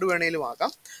ടൈപ്പ് കാർഡ് വേണേലും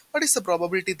ആകാം. What is the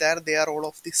probability that they are all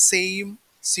of the same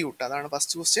suit? അതാണ്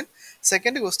first question.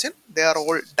 Second question, they are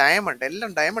all diamond.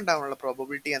 എല്ലാം ഡയമണ്ട് ആവാനുള്ള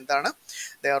പ്രോബബിലിറ്റി എന്താണ്?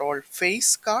 They are all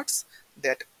face cards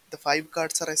that the 5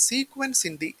 cards are a sequence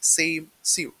in the same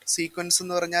suit. Sequence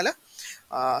എന്ന് പറഞ്ഞാൽ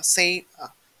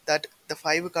that the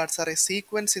 5 cards are a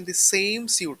sequence in the same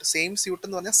suit. Same suit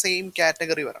എന്ന് പറഞ്ഞാൽ same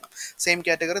category വരണം. Same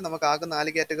category നമുക്ക് ആകെ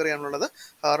 4 category ആണുള്ളത്.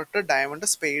 Heart, diamond,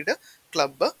 spade,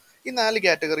 club. ഈ 4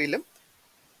 കാറ്റഗറിയിലും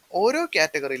ഓരോ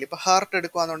കാറ്റഗറിയിലും ഇപ്പോൾ ഹാർട്ട്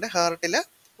എടുക്കുകയാണെന്നുണ്ടെങ്കിൽ ഹാർട്ടിൽ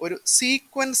ഒരു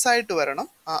സീക്വൻസ് ആയിട്ട് വരണം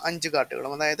ആ 5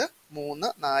 കാർഡുകളും. അതായത്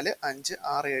 3, 4, 5,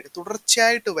 6, 7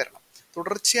 തുടർച്ചയായിട്ട് വരണം.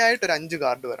 തുടർച്ചയായിട്ടൊരു 5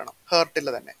 കാർഡ് വരണം ഹേർട്ടിൽ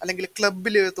തന്നെ. അല്ലെങ്കിൽ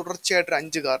ക്ലബിൽ തുടർച്ചയായിട്ടൊരു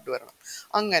 5 കാർഡ് വരണം.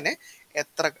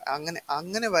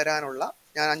 അങ്ങനെ വരാനുള്ള,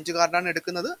 ഞാൻ 5 കാർഡാണ്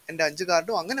എടുക്കുന്നത്, എൻ്റെ 5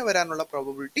 കാർഡും അങ്ങനെ വരാനുള്ള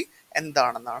പ്രോബബിലിറ്റി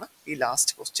എന്താണെന്നാണ് ഈ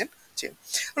ലാസ്റ്റ് ക്വസ്റ്റ്യൻ ചെയ്യുന്നത്.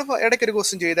 അപ്പോൾ ഇടയ്ക്കൊരു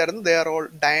ക്വസ്റ്റ്യൻ ചെയ്തായിരുന്നു, they are all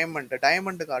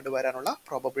diamond card വരാനുള്ള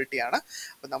പ്രോബബിലിറ്റിയാണ്.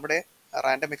 അപ്പോൾ നമ്മുടെ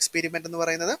റാൻഡം എക്സ്പെരിമെന്റ് എന്ന്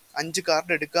പറയുന്നത് 5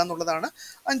 കാർഡ് എടുക്കുക എന്നുള്ളതാണ്.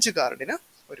 5 കാർഡിന്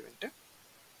ഒരു മിനിറ്റ്.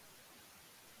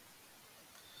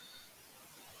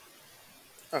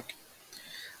 ഓക്കെ,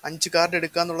 5 കാർഡ്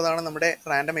എടുക്കുക എന്നുള്ളതാണ് നമ്മുടെ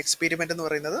റാൻഡം എക്സ്പെരിമെന്റ് എന്ന്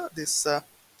പറയുന്നത്. This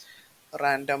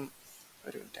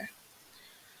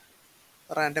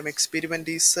random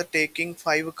experiment is taking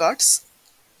 5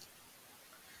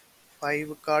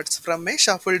 cards from A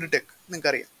shuffled deck.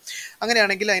 നിങ്ങൾക്കറിയാം.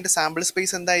 അങ്ങനെയാണെങ്കിൽ അതിൻ്റെ സാമ്പിൾ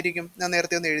സ്പേസ് എന്തായിരിക്കും? ഞാൻ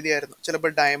നേരത്തെ ഒന്ന് എഴുതിയായിരുന്നു.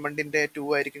 ചിലപ്പോൾ ഡയമണ്ടിൻ്റെ 2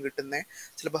 ആയിരിക്കും കിട്ടുന്നത്,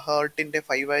 ചിലപ്പോൾ ഹേർട്ടിൻ്റെ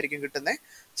 5 ആയിരിക്കും കിട്ടുന്നത്,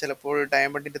 ചിലപ്പോൾ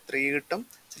ഡയമണ്ടിൻ്റെ 3 കിട്ടും,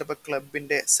 ചിലപ്പോൾ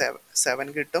ക്ലബിൻ്റെ 7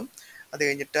 കിട്ടും, അത്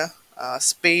കഴിഞ്ഞിട്ട്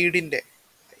സ്പെയ്ഡിൻ്റെ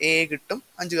എ കിട്ടും.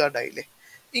 5 കാർഡായില്ലേ?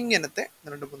 ഇങ്ങനത്തെ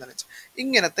 2, 3, 5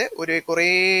 ഇങ്ങനത്തെ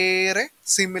കുറേയേറെ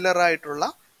സിമിലർ ആയിട്ടുള്ള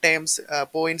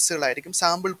പോയിന്റ്സുകളായിരിക്കും,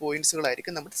 സാമ്പിൾ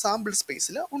പോയിന്റ്സുകളായിരിക്കും നമ്മുടെ സാമ്പിൾ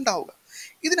സ്പേസിൽ ഉണ്ടാവുക.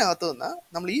 ഇതിനകത്ത് നിന്ന്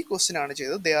നമ്മൾ ഈ ക്വസ്റ്റ്യൻ ആണ്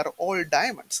ചെയ്തത്, ദേ ആർ ഓൾ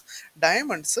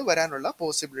ഡയമണ്ട്സ് വരാനുള്ള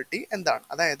പോസിബിലിറ്റി എന്താണ്?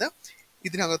 അതായത്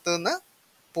ഇതിനകത്ത് നിന്ന്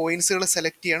പോയിന്റ്സുകൾ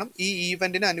സെലക്ട് ചെയ്യണം. ഈ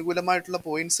ഈവന്റിന് അനുകൂലമായിട്ടുള്ള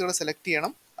പോയിന്റ്സുകൾ സെലക്ട്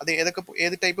ചെയ്യണം. അത്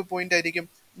ഏത് ടൈപ്പ് പോയിന്റ് ആയിരിക്കും?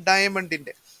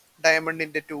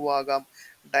 ഡയമണ്ടിന്റെ 2 ആകാം,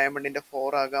 ഡയമണ്ടിന്റെ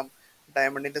 4 ആകാം,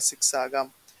 ഡയമണ്ടിന്റെ 6 ആകാം,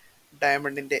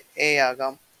 ഡയമണ്ടിന്റെ എ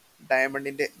ആകാം,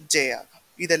 ഡയമണ്ടിന്റെ ജെ ആകാം.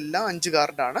 ഇതെല്ലാം 5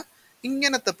 കാർഡാണ്.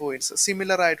 ഇങ്ങനത്തെ പോയിന്റ്സ്,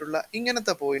 സിമിലർ ആയിട്ടുള്ള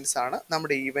ഇങ്ങനത്തെ പോയിന്റ്സ് ആണ്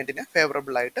നമ്മുടെ ഈവെന്റിന്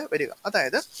ഫേവറബിൾ ആയിട്ട് വരിക.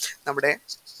 അതായത് നമ്മുടെ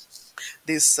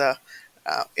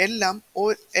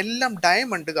എല്ലാം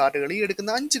ഡയമണ്ട് കാർഡുകൾ, ഈ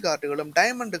എടുക്കുന്ന 5 കാർഡുകളും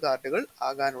ഡയമണ്ട് കാർഡുകൾ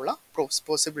ആകാനുള്ള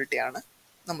പോസിബിലിറ്റിയാണ്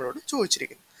നമ്മളോട്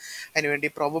ചോദിച്ചിരിക്കുന്നത്. അതിനുവേണ്ടി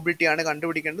പ്രോബബിലിറ്റി ആണ്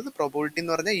കണ്ടുപിടിക്കേണ്ടത്. പ്രോബബിലിറ്റി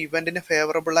എന്ന് പറഞ്ഞാൽ ഇവന്റിന്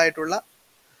ഫേവറബിൾ ആയിട്ടുള്ള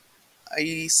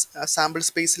ഈ സാമ്പിൾ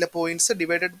സ്പേസിലെ points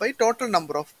divided by total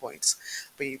number of points.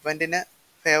 അപ്പോൾ ഇവന്റിന്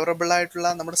ഫേവറബിൾ ആയിട്ടുള്ള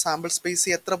നമ്മുടെ സാമ്പിൾ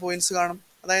സ്പേസിൽ എത്ര പോയിന്റ്സ് കാണും?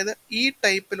 അതായത് ഈ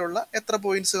ടൈപ്പിലുള്ള എത്ര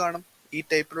പോയിന്റ്സ് കാണും? ഈ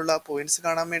ടൈപ്പിലുള്ള പോയിന്റ്സ്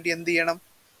കാണാൻ വേണ്ടി എന്ത് ചെയ്യണം?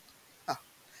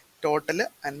 ടോട്ടല്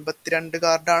 52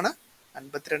 കാർഡാണ്.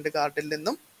 52 കാർഡിൽ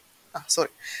നിന്നും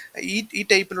ഈ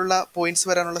ടൈപ്പിലുള്ള പോയിന്റ്സ്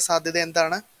വരാനുള്ള സാധ്യത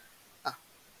എന്താണ്?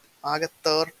 ആകെ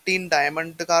 13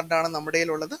 ഡയമണ്ട് കാർഡാണ് നമ്മുടെ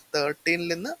കയ്യിലുള്ളത്. 13ൽ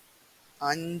നിന്ന്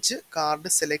 5 കാർഡ്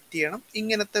സെലക്ട് ചെയ്യണം.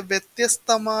 ഇങ്ങനത്തെ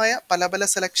വ്യത്യസ്തമായ പല പല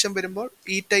സെലക്ഷൻ വരുമ്പോൾ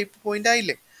ഈ ടൈപ്പ് പോയിന്റ്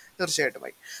ആയില്ലേ? തീർച്ചയായിട്ടും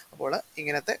ആയി. അപ്പോൾ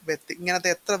ഇങ്ങനത്തെ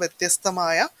എത്ര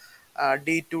വ്യത്യസ്തമായ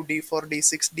D2, D4,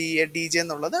 D6, DA, DJ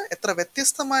എന്നുള്ളത് എത്ര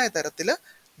വ്യത്യസ്തമായ തരത്തിൽ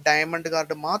ഡയമണ്ട്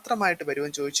കാർഡ് മാത്രമായിട്ട്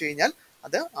വരുമെന്ന് ചോദിച്ചു കഴിഞ്ഞാൽ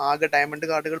അത് ആകെ ഡയമണ്ട്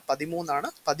കാർഡുകൾ 13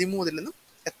 13 നിന്നും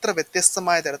എത്ര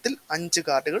വ്യത്യസ്തമായ തരത്തിൽ 5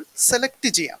 കാർഡുകൾ സെലക്ട്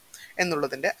ചെയ്യാം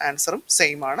എന്നുള്ളതിൻ്റെ ആൻസറും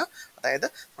സെയിം ആണ്. അതായത്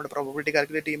നമ്മുടെ പ്രോബബിലിറ്റി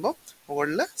കാൽക്കുലേറ്റ് ചെയ്യുമ്പോൾ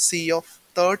മുകളിൽ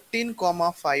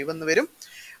C(13,5) എന്ന് വരും.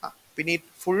 പിന്നെ ഈ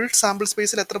ഫുൾ സാമ്പിൾ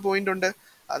സ്പേസിൽ എത്ര പോയിന്റ് ഉണ്ട്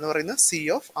എന്ന് പറയുന്നത്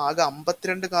ആകെ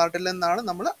 52 കാർഡിൽ നിന്നാണ്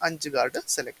നമ്മൾ 5 കാർഡ്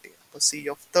സെലക്ട് ചെയ്യുക. അപ്പോൾ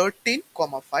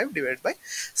C(13,5) ഡിവൈഡ് ബൈ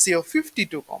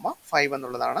C(52,5)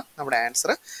 എന്നുള്ളതാണ് നമ്മുടെ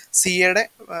ആൻസർ. സിയുടെ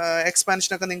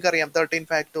എക്സ്പാൻഷനൊക്കെ നിങ്ങൾക്ക് അറിയാം. 13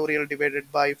 factorial divided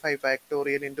by 5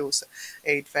 factorial into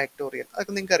 8 factorial,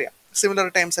 അതൊക്കെ നിങ്ങൾക്ക് അറിയാം. സിമിലർ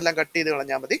ടൈംസ് എല്ലാം കട്ട് ചെയ്ത്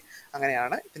കളഞ്ഞാൽ മതി.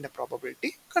 അങ്ങനെയാണ് ഇതിൻ്റെ പ്രോബബിലിറ്റി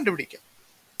കണ്ടുപിടിക്കുക.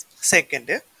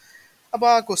 സെക്കൻഡ്, അപ്പോൾ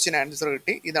ആ ക്വസ്റ്റ്യൻ ആൻസർ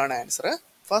കിട്ടി. ഇതാണ് answer.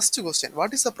 First question,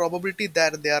 what is the probability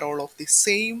that they are all of the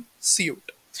same suit?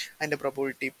 അതിൻ്റെ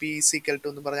പ്രോബബിലിറ്റി P=2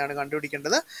 എന്ന് പറഞ്ഞാണ്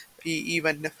കണ്ടുപിടിക്കേണ്ടത്. ഈ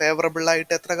ഈവൻറ്റിന് ഫേവറബിൾ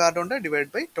ആയിട്ട് എത്ര കാർഡുണ്ട്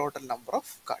divide by total number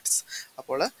of cards.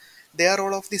 അപ്പോൾ they are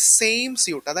all of the same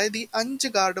suit, അതായത് ഈ 5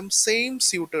 കാർഡും സെയിം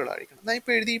സ്യൂട്ടുകളായിരിക്കണം. ഞാൻ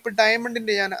ഇപ്പോൾ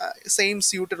ഡയമണ്ടിൻ്റെ ഞാൻ സെയിം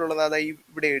സ്യൂട്ടിലുള്ളത് അതായത്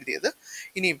ഇവിടെ എഴുതിയത്.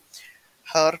 ഇനിയും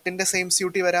ഹേർട്ടിൻ്റെ സെയിം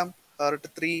സ്യൂട്ടിൽ വരാം. Heart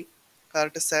 3,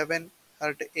 heart 7,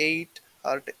 heart 8,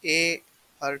 heart A,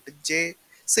 heart J,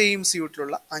 same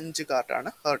സ്യൂട്ടിലുള്ള 5 കാർഡാണ്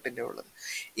ഹേർട്ടിൻ്റെ ഉള്ളത്.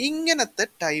 ഇങ്ങനത്തെ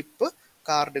ടൈപ്പ്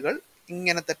കാർഡുകൾ,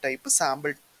 ഇങ്ങനത്തെ ടൈപ്പ്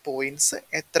സാമ്പിൾ പോയിന്റ്സ്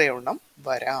എത്രയെണ്ണം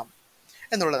വരാം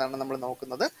എന്നുള്ളതാണ് നമ്മൾ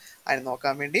നോക്കുന്നത്. അതിന്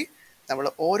നോക്കാൻ വേണ്ടി നമ്മൾ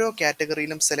ഓരോ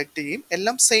കാറ്റഗറിയിലും സെലക്ട് ചെയ്യും.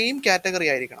 എല്ലാം സെയിം കാറ്റഗറി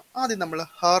ആയിരിക്കണം. ആദ്യം നമ്മൾ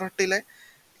ഹേർട്ടിൽ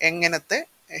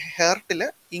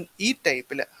ഈ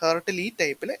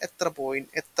ടൈപ്പിൽ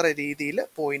എത്ര രീതിയിൽ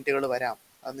പോയിന്റുകൾ വരാം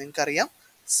അത് നിങ്ങൾക്കറിയാം.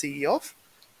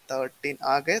 C(13)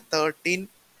 ആകെ 13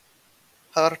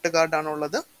 ഹേർട്ട്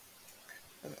കാർഡാണുള്ളത്.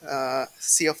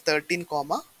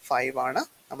 C(13,5) ആണ്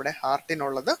നമ്മുടെ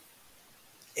ഹാർട്ടിനുള്ളത്.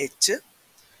 H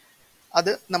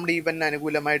അത് നമ്മുടെ ഈവനിന്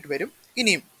അനുകൂലമായിട്ട് വരും.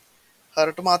 ഇനിയും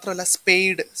ഹേർട്ട് മാത്രമല്ല,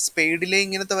 സ്പെയ്ഡിലെ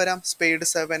ഇങ്ങനത്തെ വരാം. Spade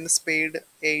 7, spade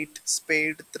 8,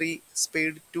 spade 3,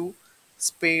 spade 2,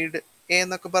 spade A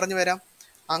എന്നൊക്കെ പറഞ്ഞ് വരാം.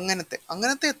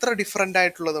 അങ്ങനത്തെ എത്ര ഡിഫറെൻ്റ്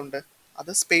ആയിട്ടുള്ളതുണ്ട്.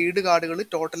 അത് സ്പെയ്ഡ് കാർഡുകൾ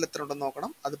ടോട്ടൽ എത്ര ഉണ്ടെന്ന്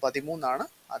നോക്കണം. അത് 13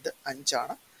 അത്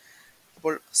 5.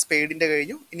 അപ്പോൾ സ്പെയ്ഡിൻ്റെ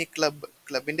കഴിഞ്ഞു. ഇനി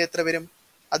ക്ലബിൻ്റെ എത്ര വരും?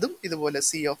 അതും ഇതുപോലെ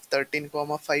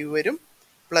C(13,5) വരും.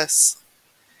 പ്ലസ്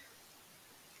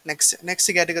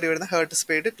നെക്സ്റ്റ് കാറ്റഗറി വരുന്ന ഹേർട്ട്,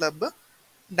 സ്പെയ്ഡ്, ക്ലബ്ബ്,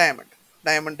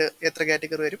 ഡയമണ്ട് എത്ര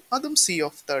കാറ്റഗറി വരും? അതും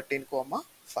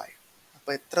C(13,5).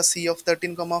 അപ്പോൾ എത്ര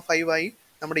C(13,5) ആയി?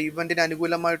 നമ്മുടെ ഇവൻറ്റിന്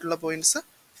അനുകൂലമായിട്ടുള്ള points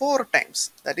 4 times.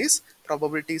 That is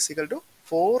probability is equal to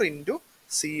 4 into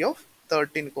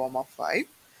C(13,5)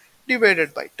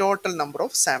 divided by total number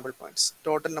of sample points.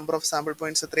 Total number of sample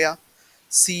points എത്രയാ?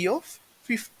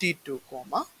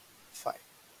 C(52,5).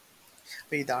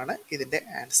 അപ്പോൾ ഇതാണ് ഇതിൻ്റെ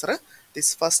answer.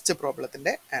 This first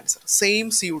പ്രോബ്ലത്തിൻ്റെ answer. Same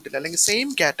സ്യൂട്ടിൽ അല്ലെങ്കിൽ സെയിം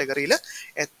കാറ്റഗറിയിൽ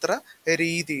എത്ര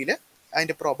രീതിയിൽ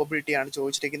അതിൻ്റെ പ്രോബബിലിറ്റിയാണ്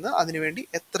ചോദിച്ചിരിക്കുന്നത്. അതിനുവേണ്ടി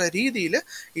എത്ര രീതിയിൽ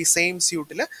ഈ സെയിം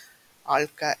സ്യൂട്ടിൽ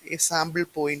ഈ സാമ്പിൾ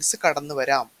പോയിന്റ്സ് കടന്നു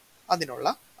വരാം, അതിനുള്ള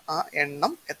ആ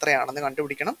എണ്ണം എത്രയാണെന്ന്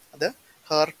കണ്ടുപിടിക്കണം. അത്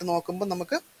ഹേർട്ട് നോക്കുമ്പോൾ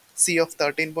നമുക്ക്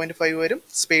C(13,5) വരും.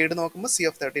 സ്പെയ്ഡ് നോക്കുമ്പോൾ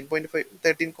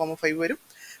C(13,5) വരും.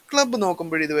 ക്ലബ്ബ്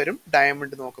നോക്കുമ്പോഴും ഇത് വരും.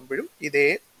 ഡയമണ്ട് നോക്കുമ്പോഴും ഇതേ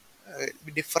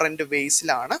ഡിഫറെൻറ്റ്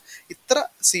വേസിലാണ്. ഇത്ര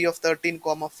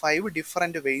C(13,5)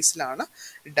 ഡിഫറെൻറ്റ് വേസിലാണ്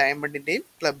ഡയമണ്ടിൻ്റെയും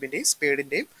ക്ലബിൻ്റെയും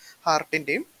സ്പെയ്ഡിൻ്റെയും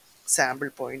ഹാർട്ടിൻ്റെയും സാമ്പിൾ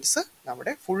പോയിന്റ്സ്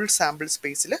നമ്മുടെ ഫുൾ സാമ്പിൾ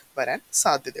സ്പേസിൽ വരാൻ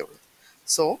സാധ്യതയുള്ളത്.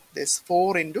 So this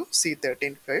 4 into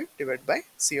C(13,5) divide by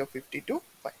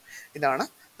C(52,5). ഇതാണ്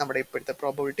നമ്മുടെ ഇപ്പോഴത്തെ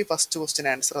പ്രോബബിലിറ്റി. ഫസ്റ്റ് ക്വസ്റ്റ്യൻ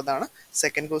ആൻസർ അതാണ്.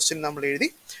 സെക്കൻഡ് ക്വസ്റ്റ്യൻ നമ്മൾ എഴുതി.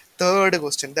 Third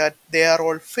question, that they are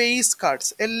all face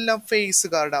cards. എല്ലാം ഫേസ്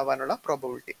കാർഡ് ആവാനുള്ള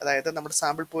പ്രോബബിലിറ്റി. അതായത് നമ്മുടെ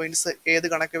സാമ്പിൾ പോയിന്റ്സ് ഏത്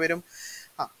കണക്ക് വരും?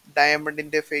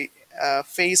 ഡയമണ്ടിൻ്റെ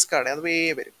ഫേസ് കാർഡ് അത് A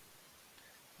വരും.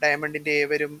 ഡയമണ്ടിൻ്റെ A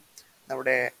വരും.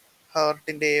 നമ്മുടെ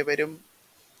ഹേർട്ടിൻ്റെ A വരും.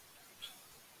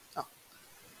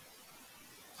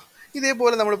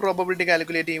 ഇതേപോലെ നമ്മൾ പ്രോബബിലിറ്റി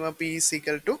കാൽക്കുലേറ്റ് ചെയ്യുമ്പോൾ P=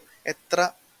 എത്ര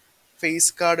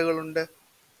ഫേസ് കാർഡുകളുണ്ട്?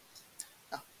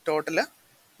 ടോട്ടല്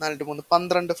 4 3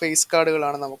 12 ഫേസ്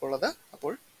കാർഡുകളാണ് നമുക്കുള്ളത്.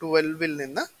 അപ്പോൾ 12ൽ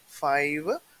നിന്ന്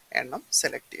 5 എണ്ണം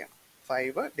സെലക്ട് ചെയ്യണം.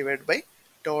 5 divide by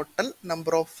total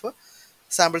number of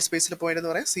sample സ്പേസിൽ പോയിന്റ്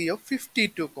എന്ന് പറയാം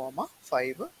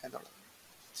C(52,5) എന്നുള്ളത്.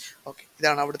 ഓക്കെ,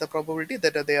 ഇതാണ് അവിടുത്തെ probability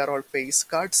that they are all face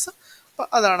cards. അപ്പോൾ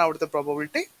അതാണ് അവിടുത്തെ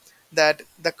probability that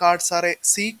the cards R A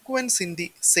sequence in the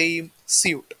same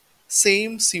suit.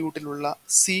 Same സ്യൂട്ടിലുള്ള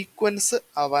sequence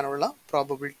ആവാനുള്ള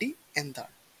പ്രോബബിലിറ്റി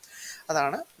എന്താണ്?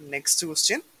 അതാണ് നെക്സ്റ്റ്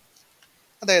ക്വസ്റ്റ്യൻ.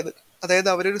 അതായത്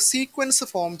അവരൊരു സീക്വൻസ്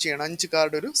ഫോം ചെയ്യണം. 5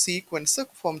 കാർഡ് ഒരു സീക്വൻസ്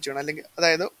ഫോം ചെയ്യണം. അല്ലെങ്കിൽ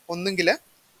അതായത് ഒന്നുകിൽ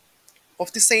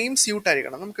ഓഫ് ദി സെയിം സ്യൂട്ട്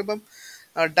ആയിരിക്കണം. നമുക്കിപ്പം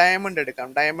ഡയമണ്ട് എടുക്കാം.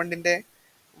 ഡയമണ്ടിൻ്റെ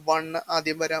 1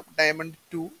 ആദ്യം വരാം, ഡയമണ്ട്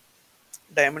 2,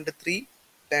 ഡയമണ്ട് 3,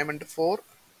 ഡയമണ്ട് 4,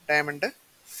 ഡയമണ്ട്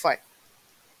 5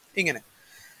 ഇങ്ങനെ,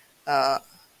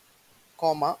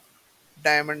 comma,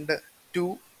 diamond 2,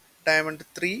 diamond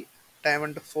 3,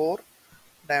 diamond 4,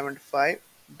 diamond 5,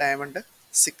 diamond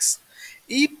 6.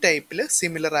 ഈ ടൈപ്പിൽ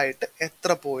സിമിലർ ആയിട്ട്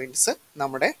എത്ര പോയിന്റ്സ്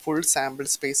നമ്മുടെ ഫുൾ സാമ്പിൾ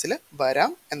സ്പേസിൽ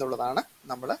വരാം എന്നുള്ളതാണ്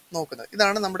നമ്മൾ നോക്കുന്നത്.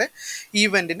 ഇതാണ് നമ്മുടെ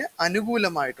ഈവൻറ്റിന്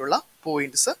അനുകൂലമായിട്ടുള്ള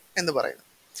പോയിന്റ്സ് എന്ന് പറയുന്നത്.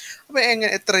 അപ്പോൾ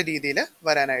എത്ര രീതിയിൽ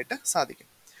വരാനായിട്ട് സാധിക്കും?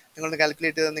 നിങ്ങളൊന്ന്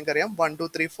കാൽക്കുലേറ്റ് ചെയ്താൽ നിങ്ങൾക്കറിയാം. 1 2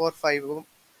 3 4 5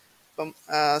 ഇപ്പം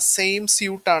സെയിം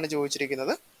സ്യൂട്ടാണ്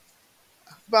ചോദിച്ചിരിക്കുന്നത്.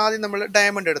 അപ്പോൾ ആദ്യം നമ്മൾ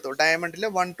ഡയമണ്ട് എടുത്തു. ഡയമണ്ടിൽ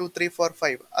 1 2 3 4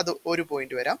 5 അത് ഒരു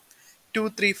പോയിന്റ് വരാം. 2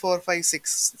 3 4 5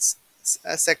 6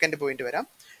 സെക്കൻഡ് പോയിന്റ് വരാം.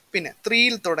 പിന്നെ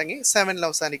 3യിൽ തുടങ്ങി 7ൽ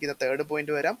അവസാനിക്കുന്ന തേർഡ്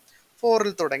പോയിന്റ് വരാം. 4ൽ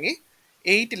തുടങ്ങി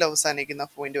 8ൽ അവസാനിക്കുന്ന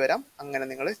പോയിന്റ് വരാം. അങ്ങനെ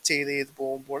നിങ്ങൾ ചെയ്ത്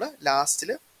പോകുമ്പോൾ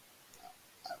ലാസ്റ്റിൽ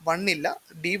 1 ഇല്ല,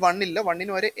 D1 ഇല്ല,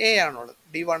 1ന് വരെ A ആണുള്ളത്.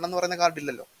 D1 എന്ന് പറയുന്ന കാർഡ്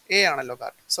ഇല്ലല്ലോ, A ആണല്ലോ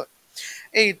കാർഡ്. സോ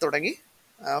 8 തുടങ്ങി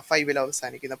 5ൽ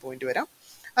അവസാനിക്കുന്ന പോയിന്റ് വരാം.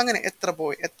 അങ്ങനെ എത്ര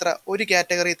ഒരു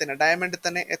കാറ്റഗറി തന്നെ ഡയമണ്ടിൽ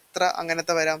തന്നെ എത്ര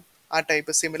അങ്ങനത്തെ വരാം? ആ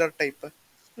ടൈപ്പ് സിമിലർ ടൈപ്പ്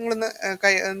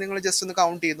നിങ്ങൾ ജസ്റ്റ് ഒന്ന്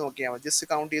കൗണ്ട് ചെയ്ത് നോക്കിയാൽ മതി. ജസ്റ്റ്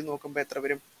കൗണ്ട് ചെയ്ത് നോക്കുമ്പോൾ എത്ര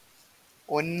വരും?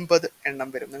 9 എണ്ണം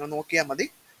വരും. നിങ്ങൾ നോക്കിയാൽ മതി,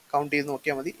 കൗണ്ട് ചെയ്ത്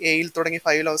നോക്കിയാൽ മതി. എയിൽ തുടങ്ങി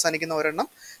 5ൽ അവസാനിക്കുന്ന ഒരെണ്ണം,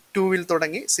 2ൽ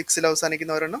തുടങ്ങി 6ൽ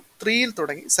അവസാനിക്കുന്ന ഒരെണ്ണം, 3ൽ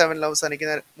തുടങ്ങി 7ൽ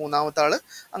അവസാനിക്കുന്ന മൂന്നാമത്തെ ആള്,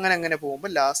 അങ്ങനെ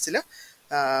പോകുമ്പോൾ ലാസ്റ്റിൽ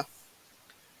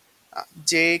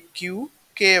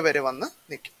JQK വരെ വന്ന്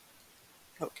നിൽക്കും.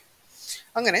 ഓക്കെ,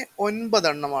 അങ്ങനെ 9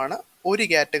 എണ്ണമാണ് ഒരു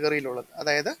കാറ്റഗറിയിലുള്ളത്.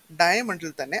 അതായത്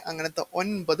ഡയമണ്ടിൽ തന്നെ അങ്ങനത്തെ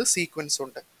 9 സീക്വൻസ്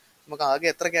ഉണ്ട്. നമുക്ക് ആകെ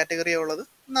എത്ര കാറ്റഗറിയാണ് ഉള്ളത്?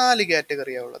 4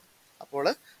 കാറ്റഗറിയാണ് ഉള്ളത്. അപ്പോൾ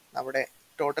നമ്മുടെ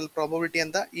ടോട്ടൽ പ്രോബബിലിറ്റി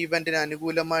എന്താ? ഇവന്റിന്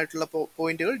അനുകൂലമായിട്ടുള്ള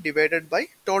പോയിന്റുകൾ divided by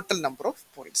total number of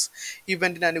points.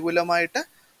 ഇവന്റിന് അനുകൂലമായിട്ട്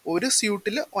ഒരു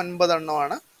സ്യൂട്ടിൽ 9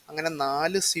 എണ്ണമാണ്. അങ്ങനെ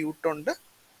 4 സ്യൂട്ടുണ്ട്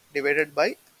divided by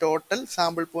total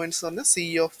sample points എന്ന് C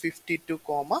of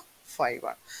 52,5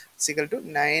 ആണ്. Equal to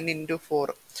 9 into 4.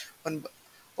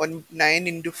 9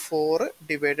 into 4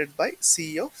 divided by C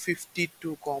of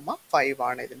 52,5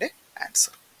 ആണ് ഇതിൻ്റെ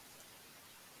answer.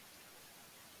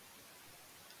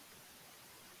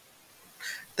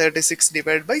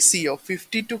 divided by C of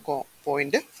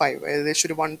 52.5, ഏകദേശം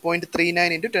ഒരു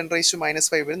 1.39 into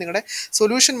 10⁻⁻5 വരും. നിങ്ങളുടെ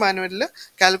സൊല്യൂഷൻ മാനുവലിൽ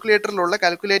കാൽക്കുലേറ്ററിലുള്ള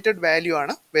കാൽക്കുലേറ്റഡ് വാല്യൂ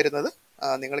ആണ് വരുന്നത്.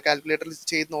 നിങ്ങൾ കാൽക്കുലേറ്ററിൽ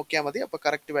ചെയ്ത് നോക്കിയാൽ മതി. അപ്പോൾ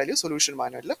കറക്റ്റ് വാല്യൂ സൊല്യൂഷൻ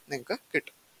മാനുവലിൽ നിങ്ങൾക്ക്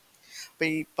കിട്ടും. അപ്പോൾ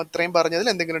ഈ ഇത്രയും പറഞ്ഞതിൽ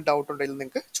എന്തെങ്കിലും ഡൗട്ട് ഉണ്ടെങ്കിൽ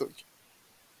നിങ്ങൾക്ക് ചോദിക്കും.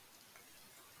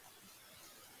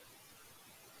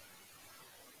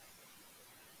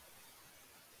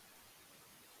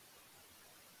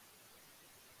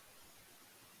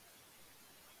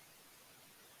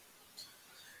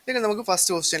 ഇനി നമുക്ക്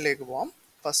ഫസ്റ്റ് ക്വസ്റ്റ്യനിലേക്ക് പോവാം.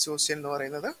 ഫസ്റ്റ് ക്വസ്റ്റ്യൻ എന്ന്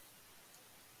പറയുന്നത്,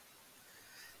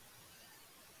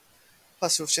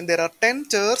 first question, there are 10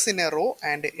 chairs in a row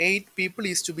and 8 people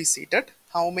is to be seated.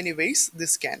 How many ways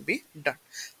this can be done?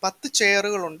 10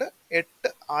 ചെയറുകളുണ്ട്, 8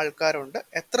 ആൾക്കാരുണ്ട്.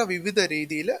 എത്ര വിവിധ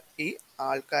രീതിയിൽ ഈ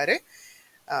ആൾക്കാരെ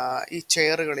ഈ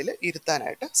ചെയറുകളിൽ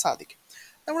ഇരുത്താനായിട്ട് സാധിക്കും?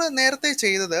 നമ്മൾ നേരത്തെ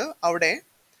ചെയ്തത് അവിടെ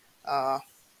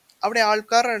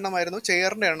ആൾക്കാരുടെ എണ്ണമായിരുന്നു,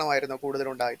 ചെയറിൻ്റെ എണ്ണമായിരുന്നു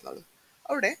കൂടുതലുണ്ടായിരുന്നത്.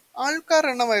 അവിടെ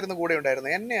ആൾക്കാരുടെ എണ്ണമായിരുന്നു കൂടെ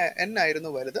ഉണ്ടായിരുന്നത്.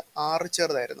 എന്നായിരുന്നു വലുത്, 6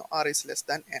 ചെറുതായിരുന്നു. R is less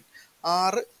than N.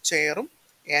 6 ചെയറും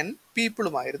N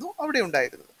പീപ്പിളുമായിരുന്നു അവിടെ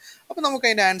ഉണ്ടായിരുന്നത്. അപ്പോൾ നമുക്ക്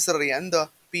അതിൻ്റെ ആൻസർ അറിയാം. എന്താ?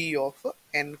 P of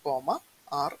N,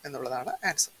 R എന്നുള്ളതാണ്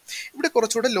ആൻസർ. ഇവിടെ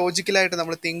കുറച്ചുകൂടെ ലോജിക്കലായിട്ട്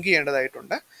നമ്മൾ തിങ്ക്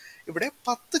ചെയ്യേണ്ടതായിട്ടുണ്ട്. ഇവിടെ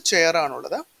 10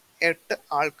 ചെയറാണുള്ളത്, 8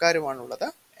 ആൾക്കാരുമാണുള്ളത്.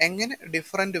 എങ്ങനെ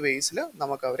ഡിഫറെൻറ്റ് വേസിൽ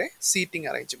നമുക്ക് അവരെ സീറ്റിംഗ്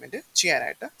അറേഞ്ച്മെൻറ്റ്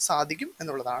ചെയ്യാനായിട്ട് സാധിക്കും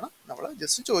എന്നുള്ളതാണ് നമ്മൾ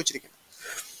ജസ്റ്റ് ചോദിച്ചിരിക്കുന്നത്.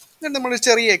 എന്നിട്ട് നമ്മൾ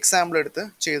ചെറിയ എക്സാമ്പിൾ എടുത്ത്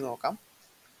ചെയ്ത് നോക്കാം.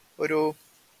 ഒരു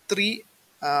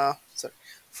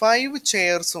 5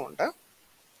 ചെയർസും ഉണ്ട്.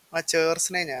 ആ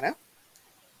ചെയർസിനെ ഞാൻ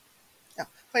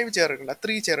 5 ചെയർ എടുക്കണ്ട,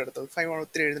 3 ചെയർ എടുത്തത്. 5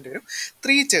 ഒത്തിരി എഴുതേണ്ടി വരും.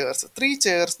 3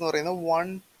 ചെയർസ് എന്ന് പറയുന്നത്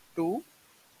 1 2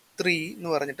 3 എന്ന്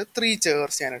പറഞ്ഞിട്ട് 3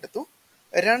 ചെയർസ് ഞാൻ എടുത്തു.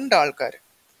 2 ആൾക്കാർ,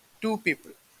 2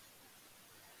 പീപ്പിൾ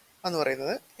എന്ന്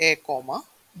പറയുന്നത് A,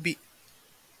 B.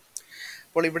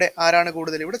 അപ്പോൾ ഇവിടെ ആരാണ്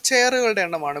കൂടുതൽ? ഇവിടെ ചെയറുകളുടെ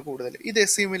എണ്ണമാണ് കൂടുതൽ. ഇത്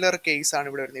സിമിലർ കേസ് ആണ്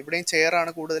ഇവിടെ വരുന്നത്. ഇവിടെയും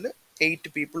ചെയറാണ് കൂടുതൽ, 8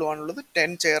 പീപ്പിളും ആണുള്ളത്,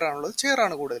 10 ചെയറാണുള്ളത്,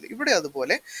 ചെയറാണ് കൂടുതൽ. ഇവിടെ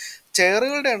അതുപോലെ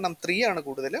ചെയറുകളുടെ എണ്ണം 3 ആണ്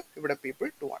കൂടുതൽ, ഇവിടെ പീപ്പിൾ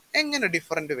 2 ആണ്. എങ്ങനെ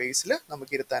ഡിഫറെൻറ്റ് വേസിൽ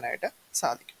നമുക്ക് ഇരുത്താനായിട്ട്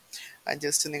സാധിക്കും?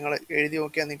 ജസ്റ്റ് നിങ്ങൾ എഴുതി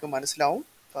നോക്കിയാൽ നിങ്ങൾക്ക് മനസ്സിലാവും.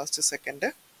 First, second,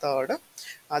 third.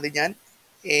 അത് ഞാൻ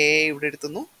A ഇവിടെ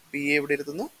എടുത്തുന്നു, B ഇവിടെ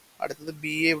എടുത്തുന്നു, അടുത്തത്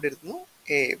B ഇവിടെ എടുത്തുന്നു,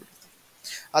 A ഇവിടെ എടുത്തുന്നു.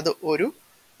 അത് ഒരു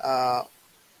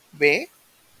വേ.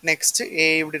 നെക്സ്റ്റ് A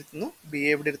ഇവിടെ എടുത്തുന്നു, B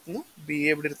ഇവിടെ എടുത്തുന്നു, B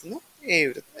ഇവിടെ എടുത്തുന്നു, A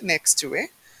ഇവിടെ എടുത്തുന്നു. Next way,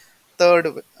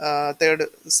 third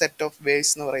set of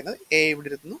ways എന്ന് പറയുന്നത് A ഇവിടെ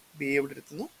എടുത്തുന്നു, B ഇവിടെ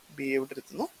എടുത്തുന്നു, B ഇവിടെ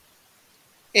എടുത്തുന്നു,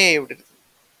 A ഇവിടെ എടുത്തുന്നു.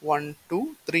 1 2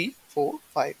 3 4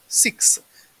 5 6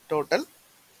 ടോട്ടൽ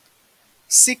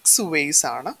 6 വേസ്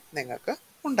ആണ് നിങ്ങൾക്ക്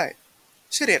ഉണ്ടായത്.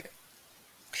 ശരിയല്ലേ?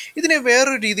 ഇതിനെ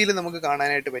വേറൊരു രീതിയിൽ നമുക്ക്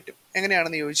കാണാനായിട്ട് പറ്റും.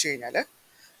 എങ്ങനെയാണെന്ന് ചോദിച്ചു കഴിഞ്ഞാൽ,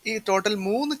 ഈ ടോട്ടൽ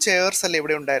 3 ചെയർസ് അല്ലേ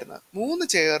ഇവിടെ ഉണ്ടായിരുന്നത്. 3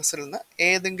 ചെയർസിൽ നിന്ന്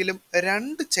ഏതെങ്കിലും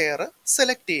 2 ചെയർ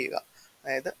സെലക്ട് ചെയ്യുക.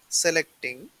 അതായത്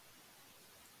selecting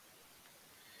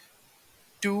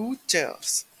 2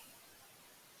 chairs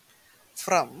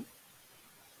from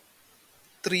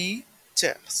 3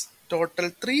 chairs. Total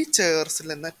 3 ചെയർസിൽ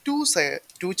നിന്ന്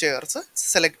 2 ചെയർസ്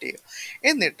സെലക്ട് ചെയ്യുക.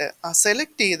 എന്നിട്ട് ആ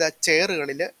സെലക്ട് ചെയ്ത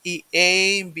ചെയറുകളിൽ ഈ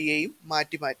എയും ബിയെയും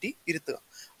മാറ്റി മാറ്റി ഇരുത്തുക.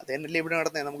 അത് തന്നെയല്ലേ ഇവിടെ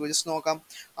നടന്നത്. നമുക്ക് ജസ്റ്റ് നോക്കാം.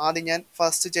 ആദ്യം ഞാൻ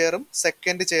ഫസ്റ്റ് ചെയറും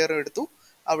സെക്കൻഡ് ചെയറും എടുത്തു.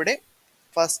 അവിടെ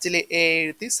ഫസ്റ്റിൽ എ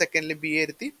എഴുത്തി, സെക്കൻഡിൽ ബി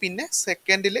ഇരുത്തി, പിന്നെ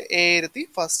സെക്കൻഡിൽ എ ഇരുത്തി,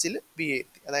 ഫസ്റ്റിൽ ബി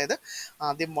ഇരുത്തി. അതായത്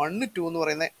ആദ്യം 1 2 എന്ന്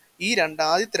പറയുന്ന ഈ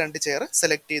ആദ്യത്തെ 2 ചെയർ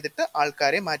സെലക്ട് ചെയ്തിട്ട്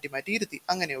ആൾക്കാരെ മാറ്റി മാറ്റി ഇരുത്തി.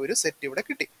 അങ്ങനെ ഒരു സെറ്റ് ഇവിടെ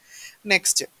കിട്ടി.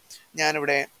 നെക്സ്റ്റ്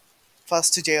ഞാനിവിടെ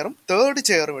ഫസ്റ്റ് ചെയറും തേർഡ്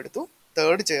ചെയറും എടുത്തു.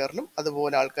 തേർഡ് ചെയറിലും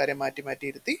അതുപോലെ ആൾക്കാരെ മാറ്റി മാറ്റി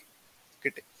ഇരുത്തി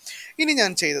കിട്ടി. ഇനി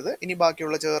ഞാൻ ചെയ്തത്, ഇനി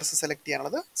ബാക്കിയുള്ള ചെയർസ് സെലക്ട്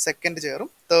ചെയ്യാനുള്ളത് സെക്കൻഡ് ചെയറും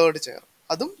തേർഡ് ചെയറും.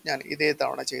 അതും ഞാൻ ഇതേ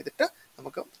തവണ ചെയ്തിട്ട്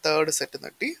നമുക്ക് തേർഡ് സെറ്റ്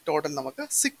കിട്ടി. ടോട്ടൽ നമുക്ക്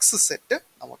 6 സെറ്റ്,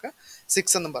 നമുക്ക്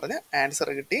 6 എന്നും പറഞ്ഞ് ആൻസർ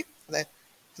കിട്ടി.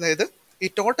 അതായത് ഈ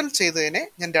ടോട്ടൽ ചെയ്തതിനെ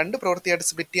ഞാൻ 2 പ്രവൃത്തിയായിട്ട്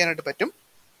സ്പ്ലിറ്റ് ചെയ്യാനായിട്ട് പറ്റും.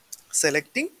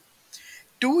 Selecting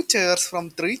 2 chairs from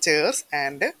 3 chairs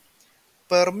and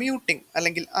പെർമ്യൂട്ടിങ്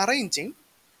അല്ലെങ്കിൽ arranging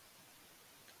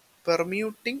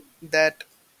that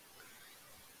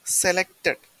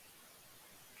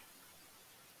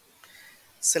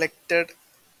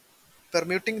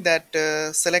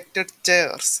selected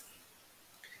chairs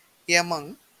among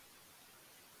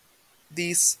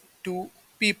these 2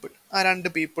 people. ആ 2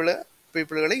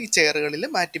 പീപ്പിളുകളെ ഈ ചെയറുകളിൽ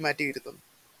മാറ്റി മാറ്റി ഇരുത്തുന്നു.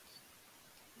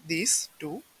 these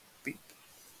 2 people.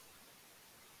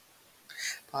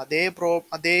 അതേ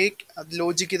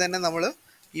ലോജിക്ക് തന്നെ നമ്മൾ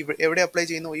എവിടെ അപ്ലൈ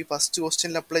ചെയ്യുന്നു? ഈ ഫസ്റ്റ്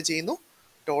ക്വസ്റ്റ്യനിൽ അപ്ലൈ ചെയ്യുന്നു.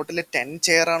 ടോട്ടൽ 10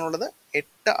 ചെയർ ആണുള്ളത്.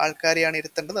 8 ആൾക്കാരെയാണ്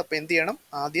ഇരുത്തേണ്ടത്. അപ്പോൾ എന്ത് ചെയ്യണം?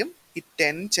 ആദ്യം ഈ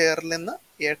 10 ചെയറിൽ നിന്ന്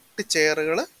 8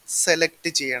 ചെയറുകൾ സെലക്ട്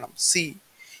ചെയ്യണം. സി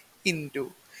ഇൻറ്റു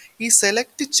ഈ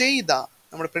സെലക്ട് ചെയ്ത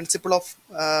നമ്മുടെ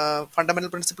ഫണ്ടമെന്റൽ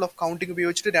പ്രിൻസിപ്പിൾ ഓഫ് കൗണ്ടിങ്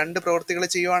ഉപയോഗിച്ചിട്ട് 2 പ്രവൃത്തികൾ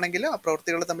ചെയ്യുവാണെങ്കിൽ ആ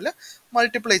പ്രവൃത്തികൾ തമ്മിൽ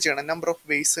മൾട്ടിപ്ലൈ ചെയ്യണം. നമ്പർ ഓഫ്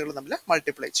വേസുകൾ തമ്മിൽ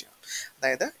മൾട്ടിപ്ലൈ ചെയ്യണം.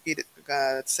 അതായത്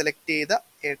സെലക്ട് ചെയ്ത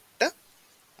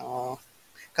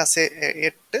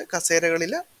 8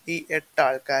 കസേരകളിൽ ഈ 8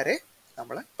 ആൾക്കാരെ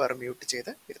നമ്മൾ പെർമ്യൂട്ട്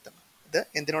ചെയ്ത് ഇരുത്തണം. ഇത്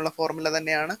എന്തിനുള്ള ഫോർമുല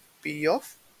തന്നെയാണ്?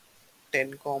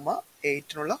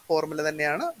 P(10,8) ഫോർമുല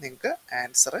തന്നെയാണ്. നിങ്ങൾക്ക്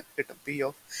ആൻസർ കിട്ടും.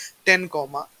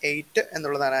 P(10,8)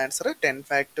 എന്നുള്ളതാണ് answer. 10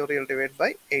 factorial divide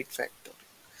by 8 factorial.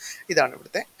 ഇതാണ്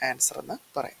ഇവിടുത്തെ ആൻസർ എന്ന്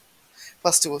പറയുന്നത്.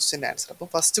 First ക്വസ്റ്റ്യൻ്റെ answer. അപ്പോൾ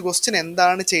ഫസ്റ്റ് ക്വസ്റ്റ്യൻ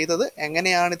എന്താണ് ചെയ്തത്,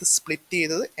 എങ്ങനെയാണ് ഇത് സ്പ്ലിറ്റ്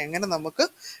ചെയ്തത്, എങ്ങനെ നമുക്ക്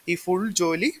ഈ ഫുൾ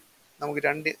ജോലി നമുക്ക്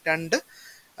രണ്ട്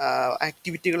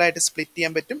ആക്ടിവിറ്റികളായിട്ട് സ്പ്ലിറ്റ്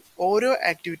ചെയ്യാൻ പറ്റും, ഓരോ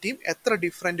ആക്ടിവിറ്റിയും എത്ര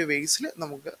ഡിഫറെൻറ്റ് വേസിൽ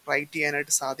നമുക്ക് റൈറ്റ്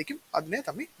ചെയ്യാനായിട്ട് സാധിക്കും, അതിനെ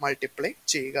തമ്മിൽ മൾട്ടിപ്ലൈ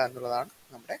ചെയ്യുക എന്നുള്ളതാണ്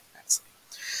നമ്മുടെ ആൻസർ.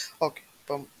 ഓക്കെ,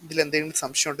 അപ്പം ഇതിലെന്തെങ്കിലും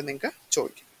സംശയം ഉണ്ടെങ്കിൽ നിങ്ങൾക്ക്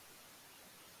ചോദിക്കും.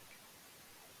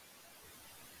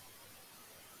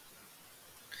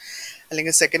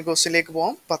 അല്ലെങ്കിൽ സെക്കൻഡ് ക്വസ്റ്റ്യനിലേക്ക്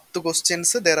പോകാം. 10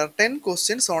 questions, there are 10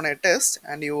 questions on A test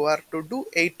and you are to do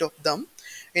 8 of them.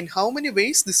 In how many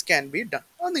vase this can be done?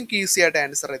 അത് നിങ്ങൾക്ക് ഈസി ആയിട്ട്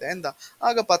ആൻസർ ചെയ്താൽ എന്താ,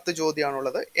 ആകെ 10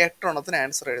 ചോദ്യമാണുള്ളത്, 8 എണ്ണത്തിന്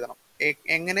ആൻസർ എഴുതണം.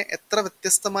 എത്ര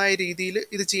വ്യത്യസ്തമായ രീതിയിൽ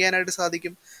ഇത് ചെയ്യാനായിട്ട്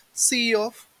സാധിക്കും?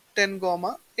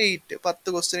 C(10,8) 10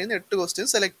 ക്വസ്റ്റ്യനിൽ നിന്ന് 8 ക്വസ്റ്റ്യൻ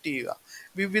സെലക്ട് ചെയ്യുക,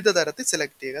 വിവിധ തരത്തിൽ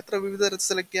സെലക്ട് ചെയ്യുക. എത്ര വിവിധ തരത്തിൽ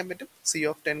സെലക്ട് ചെയ്യാൻ പറ്റും?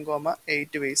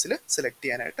 C(10,8) വേസിൽ സെലക്ട്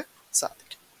ചെയ്യാനായിട്ട്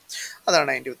സാധിക്കും. അതാണ്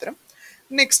അതിൻ്റെ ഉത്തരം.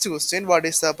 Next question, what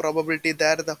is the probability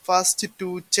that the first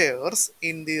 2 chairs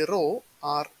in the row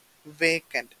are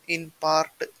vacant in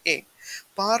part A?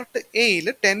 Part A-യിൽ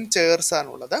 10 chairs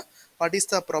ആണുള്ളത്. What is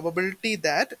the probability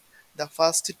that the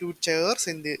first 2 chairs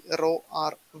in the row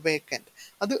are vacant?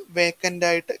 അത് vacant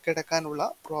ആയിട്ട് കിടക്കാനുള്ള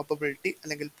probability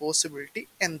അല്ലെങ്കിൽ possibility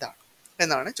എന്താണ്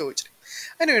എന്നാണ് ചോദിച്ചത്.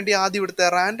 അതിനുവേണ്ടി ആദ്യം ഇവിടുത്തെ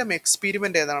റാൻഡം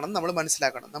എക്സ്പീരിമെൻ്റ് ഏതാണെന്ന് നമ്മൾ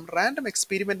മനസ്സിലാക്കണം. നമ്മൾ റാൻഡം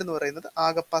എക്സ്പീരിമെൻ്റ് എന്ന് പറയുന്നത്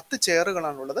ആകെ 10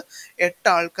 ചെയറുകളാണുള്ളത്, 8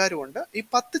 ആൾക്കാരുമുണ്ട്. ഈ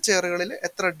 10 ചെയറുകളിൽ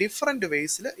എത്ര ഡിഫറെൻറ്റ്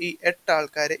വേസിൽ ഈ 8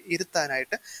 ആൾക്കാരെ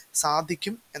ഇരുത്താനായിട്ട്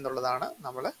സാധിക്കും എന്നുള്ളതാണ്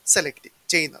നമ്മൾ സെലക്ട്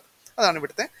ചെയ്യുന്നത്. അതാണ്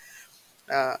ഇവിടുത്തെ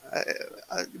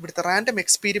റാൻഡം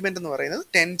എക്സ്പീരിമെൻ്റ് എന്ന് പറയുന്നത്.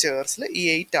 10 ചെയർസിൽ ഈ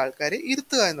 8 ആൾക്കാരെ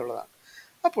ഇരുത്തുക എന്നുള്ളതാണ്.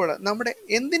 അപ്പോൾ നമ്മുടെ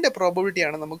എന്തിൻ്റെ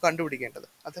പ്രോബബിലിറ്റിയാണ് നമുക്ക് കണ്ടുപിടിക്കേണ്ടത്?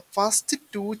 അത് ഫസ്റ്റ്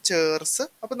 2 ചെയർസ്.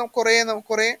 അപ്പോൾ നമുക്ക്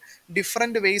കുറേ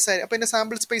ഡിഫറെൻറ്റ് വേസ് ആയി. അപ്പോൾ ഇതിൻ്റെ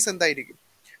സാമ്പിൾ സ്പേസ് എന്തായിരിക്കും?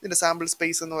 ഇതിൻ്റെ സാമ്പിൾ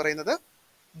സ്പേസ് എന്ന് പറയുന്നത്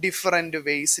ഡിഫറെൻറ്റ്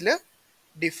വേസിൽ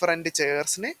ഡിഫറെൻറ്റ്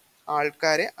ചെയർസിനെ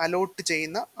ആൾക്കാരെ അലോട്ട്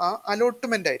ചെയ്യുന്ന ആ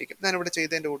അലോട്ട്മെൻ്റ് ആയിരിക്കും. ഞാനിവിടെ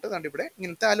ചെയ്തതിൻ്റെ കൂട്ട് കണ്ട് ഇവിടെ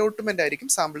ഇങ്ങനത്തെ അലോട്ട്മെൻ്റ് ആയിരിക്കും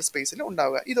സാമ്പിൾ സ്പേസിൽ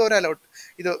ഉണ്ടാവുക.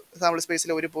 ഇത് സാമ്പിൾ സ്പേസിൽ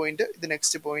ഒരു പോയിന്റ്, ഇത്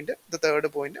നെക്സ്റ്റ് പോയിന്റ്, ഇത് തേർഡ്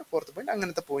പോയിന്റ്, ഫോർത്ത് പോയിന്റ്,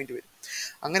 അങ്ങനത്തെ പോയിന്റ് വരും.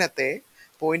 അങ്ങനത്തെ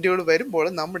പോയിന്റുകൾ വരുമ്പോൾ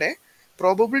നമ്മുടെ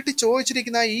പ്രോബബിലിറ്റി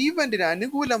ചോദിച്ചിരിക്കുന്ന ആ ഈവൻറ്റിന്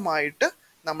അനുകൂലമായിട്ട്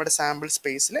നമ്മുടെ സാമ്പിൾ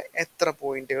സ്പേസിൽ എത്ര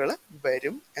പോയിന്റുകൾ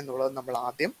വരും എന്നുള്ളത് നമ്മൾ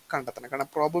ആദ്യം കണ്ടെത്തണം. കാരണം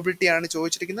പ്രോബബിലിറ്റി ആണ്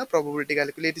ചോദിച്ചിരിക്കുന്നത്. പ്രോബബിലിറ്റി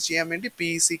കാൽക്കുലേറ്റ് ചെയ്യാൻ വേണ്ടി പി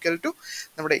ഈസ് ഈക്വൽ ടു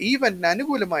നമ്മുടെ ഈവൻറ്റിന്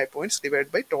അനുകൂലമായ points divide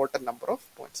by total number of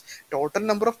points. Total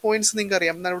number of points നിങ്ങൾക്ക്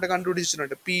അറിയാം, എന്നാൽ ഇവിടെ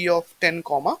കണ്ടുപിടിച്ചിട്ടുണ്ട് പി ഓഫ്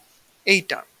 10,8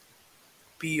 ആണ്.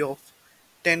 P of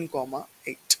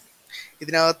 10,8.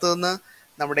 ഇതിനകത്ത് നിന്ന്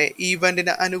നമ്മുടെ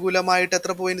ഈവൻറ്റിന് അനുകൂലമായിട്ട്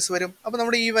എത്ര പോയിന്റ്സ് വരും? അപ്പോൾ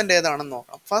നമ്മുടെ ഈവൻ്റ് ഏതാണെന്ന്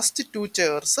നോക്കാം. ഫസ്റ്റ് 2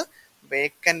 ചെയർസ്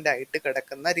വേക്കൻ്റ് ആയിട്ട്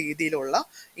കിടക്കുന്ന രീതിയിലുള്ള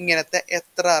ഇങ്ങനത്തെ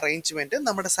എത്ര അറേഞ്ച്മെൻറ്റ്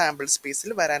നമ്മുടെ സാമ്പിൾ സ്പേസിൽ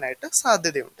വരാനായിട്ട്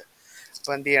സാധ്യതയുണ്ട്.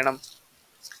 അപ്പോൾ എന്ത് ചെയ്യണം?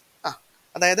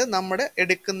 അതായത് നമ്മുടെ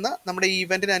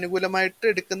ഈവൻറ്റിന് അനുകൂലമായിട്ട്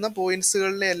എടുക്കുന്ന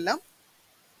പോയിന്റ്സുകളിലെ എല്ലാം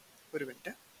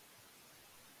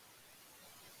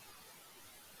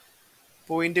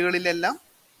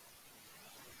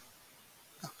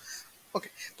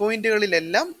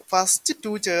പോയിന്റുകളിലെല്ലാം ഫസ്റ്റ്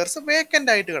 2 ചെയർസ്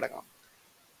വേക്കൻ്റ് ആയിട്ട് കിടക്കണം.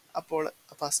 അപ്പോൾ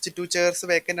ഫസ്റ്റ് 2 ചെയർസ്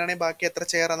വേക്കൻ്റ് ആണെങ്കിൽ ബാക്കി എത്ര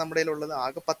ചെയറാണ് നമ്മുടെ ഉള്ളത്?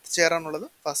 ആകെ 10 ചെയറാണുള്ളത്.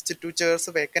 ഫസ്റ്റ് 2 ചെയർസ്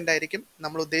വേക്കൻ്റ് ആയിരിക്കും.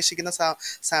 നമ്മൾ ഉദ്ദേശിക്കുന്ന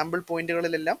സാമ്പിൾ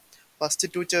പോയിന്റുകളിലെല്ലാം ഫസ്റ്റ്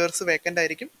 2 ചെയർസ് വേക്കൻ്റ്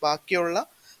ആയിരിക്കും. ബാക്കിയുള്ള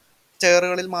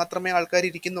ചെയറുകളിൽ മാത്രമേ ആൾക്കാർ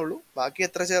ഇരിക്കുന്നുള്ളൂ. ബാക്കി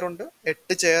എത്ര ചെയറുണ്ട്?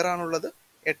 8 ചെയറാണുള്ളത്.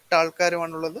 8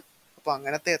 ആൾക്കാരുമാണുള്ളത്. അപ്പോൾ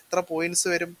അങ്ങനത്തെ എത്ര പോയിന്റ്സ്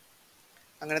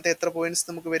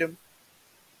നമുക്ക് വരും?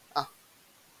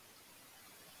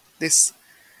 ദിസ്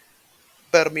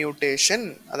പെർമ്യൂട്ടേഷൻ,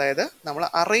 അതായത് നമ്മൾ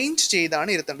അറേഞ്ച് ചെയ്താണ്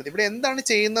ഇരുത്തേണ്ടത്. ഇവിടെ എന്താണ്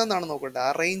ചെയ്യുന്നതെന്നാണ് നോക്കേണ്ടത്.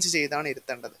 അറേഞ്ച് ചെയ്താണ്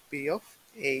ഇരുത്തേണ്ടത്. P of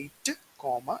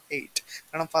 8,8.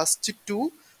 കാരണം ഫസ്റ്റ് 2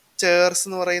 ചെയർസ്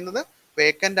എന്ന് പറയുന്നത്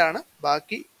വേക്കൻ്റ് ആണ്.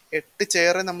 ബാക്കി 8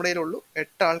 ചെയറേ നമ്മുടെ കയ്യിലുള്ളൂ.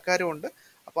 8 ആൾക്കാരും ഉണ്ട്.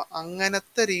 അപ്പോൾ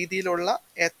അങ്ങനത്തെ രീതിയിലുള്ള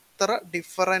എത്ര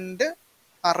ഡിഫറൻറ്റ്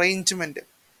അറേഞ്ച്മെൻറ്റ്,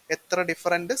 എത്ര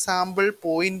ഡിഫറൻറ്റ് സാമ്പിൾ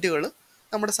പോയിന്റുകൾ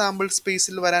നമ്മുടെ സാമ്പിൾ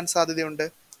സ്പേസിൽ വരാൻ സാധ്യതയുണ്ട്?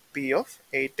 P of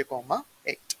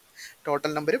 8,8.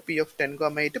 Total number P of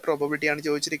 10,8. Probability ആണ്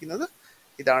ചോദിച്ചിരിക്കുന്നത്.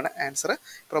 ഇതാണ് ആൻസർ.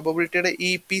 പ്രോബബിലിറ്റിയുടെ ഈ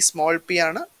പി സ്മോൾ പി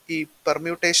ആണ്, ഈ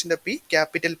പെർമ്യൂട്ടേഷൻ്റെ പി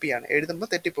ക്യാപിറ്റൽ പി ആണ്. എഴുതുമ്പോൾ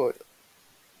തെറ്റിപ്പോകരുത്.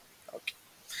 ഓക്കെ,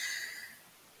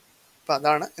 അപ്പം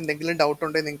അതാണ്. എന്തെങ്കിലും ഡൗട്ട്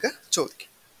ഉണ്ടെങ്കിൽ നിങ്ങൾക്ക്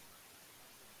ചോദിക്കാം.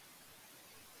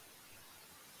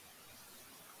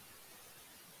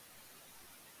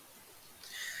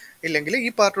 ഇല്ലെങ്കിൽ ഈ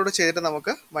പാർട്ടോട് ചെയ്തിട്ട്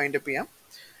നമുക്ക് വൈൻഡപ്പ് ചെയ്യാം.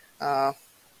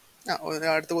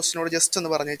 അടുത്ത ക്വസ്റ്റിനോട് ജസ്റ്റ്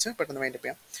ഒന്ന് പറഞ്ഞു വെച്ചാൽ പെട്ടെന്ന് വൈൻഡപ്പ്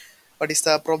ചെയ്യാം. What is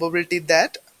the probability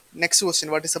that, next question,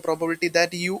 what is the probability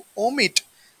that you omit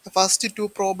the first 2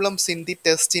 problems in the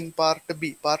test in part B?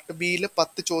 Part B യിൽ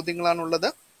 10 ചോദ്യങ്ങളാണുള്ളത്.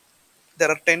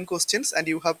 There are 10 questions and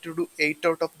you have to do 8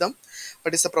 out of them.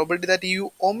 What is the probability that you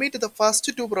omit the first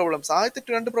 2 problems? ആദ്യത്തെ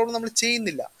 2 problem നമ്മൾ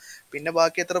ചെയ്യുന്നില്ല. പിന്നെ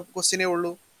ബാക്കി എത്ര ക്വസ്റ്റ്യനേ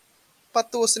ഉള്ളൂ?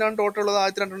 10 ക്വസ്റ്റ്യനാണ് total ഉള്ളത്.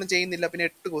 ആദ്യത്തെ 2 ചെയ്യുന്നില്ല. പിന്നെ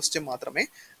 8 ക്വസ്റ്റ്യൻ മാത്രമേ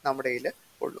നമ്മുടെ കയ്യിൽ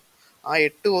ഉള്ളൂ. ആ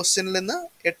 8 ക്വസ്റ്റ്യനിൽ നിന്ന്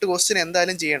 8 ക്വസ്റ്റ്യൻ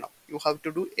എന്തായാലും ചെയ്യണം. You have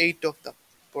to do 8 of them.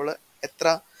 അപ്പോൾ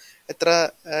എത്ര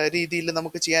രീതിയിൽ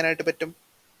നമുക്ക് ചെയ്യാനായിട്ട് പറ്റും?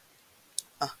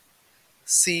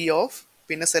 സി ഓഫ്,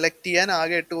 പിന്നെ സെലക്ട് ചെയ്യാൻ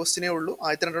ആകെ 8 ക്വസ്റ്റ്യനേ ഉള്ളൂ.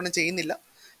 ആദ്യത്തെ 2 ചെയ്യുന്നില്ല.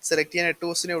 സെലക്ട് ചെയ്യാൻ 8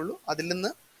 ക്വസ്റ്റ്യനേ ഉള്ളൂ. അതിൽ നിന്ന്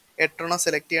 8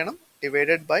 സെലക്ട് ചെയ്യണം.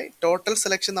 ഡിവൈഡഡ് ബൈ ടോട്ടൽ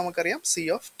സെലക്ഷൻ നമുക്കറിയാം സി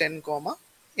ഓഫ്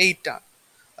 10,8 ആണ്.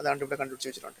 അതാണ് ഇവിടെ കണ്ടുപിടിച്ച്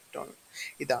വെച്ചിട്ടുണ്ട്.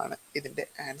 ഇതാണ് ഇതിൻ്റെ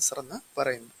ആൻസർ എന്ന്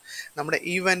പറയുന്നത്. നമ്മുടെ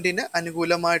ഈവൻറ്റിന്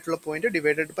അനുകൂലമായിട്ടുള്ള point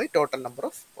divided by total number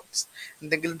of points.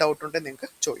 എന്തെങ്കിലും ഡൗട്ട് ഉണ്ടെങ്കിൽ നിങ്ങൾക്ക്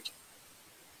ചോദിക്കാം.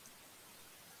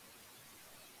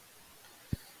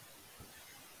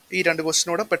 ഈ 2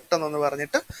 ക്വസ്റ്റ്യനൂടെ പെട്ടെന്നൊന്ന്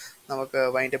പറഞ്ഞിട്ട് നമുക്ക്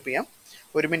വൈൻഡപ്പ് ചെയ്യാം.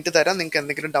 1 മിനിറ്റ് തരാം. നിങ്ങൾക്ക്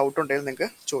എന്തെങ്കിലും ഡൗട്ട് ഉണ്ടെങ്കിൽ നിങ്ങൾക്ക്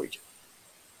ചോദിക്കാം.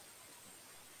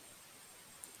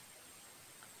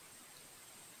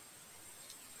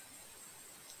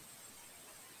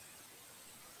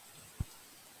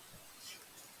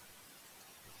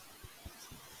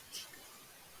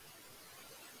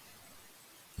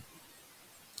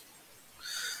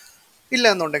 ഇല്ല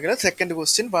എന്നുണ്ടെങ്കിൽ second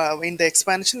question, in the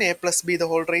expansion A plus B the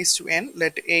whole raise to N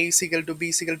let A is equal to B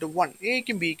is equal to 1.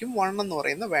 എയ്ക്കും ബിക്കും 1 എന്ന്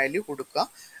പറയുന്ന വാല്യൂ കൊടുക്കുക.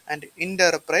 And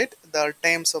interpret the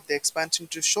terms of the expansion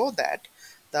to show that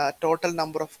the total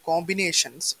number of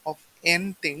combinations of n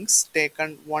things taken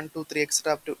 1, 2, 3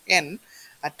 etc. up to n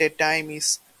at a time is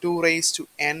 2 raised to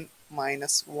n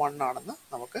minus 1 ആണെന്ന്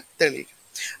നമുക്ക് തെളിയിക്കാം.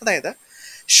 അതായത്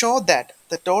show that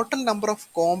the total number of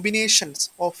combinations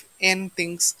of n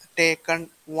things taken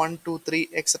 1, 2, 3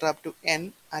 etc. up to n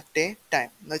at a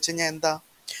time എന്ന് വെച്ച് കഴിഞ്ഞാൽ എന്താ?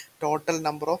 Total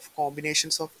number of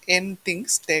combinations of n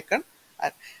things taken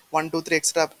at 1, 2, 3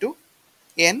 etc. up to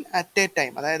n at a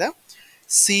time. അതായത്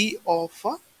c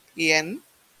of n,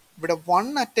 ഇവിടെ 1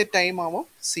 at a time ആവും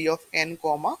c of n,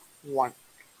 1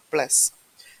 plus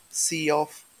c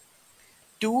of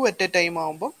 2 at a time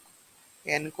ആവുമ്പം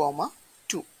n,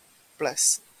 2 plus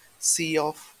c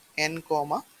of n,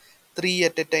 3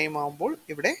 at a time ആവുമ്പോൾ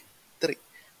ഇവിടെ 3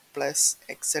 plus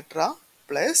etcetera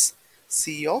plus c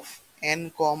of n,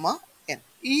 n.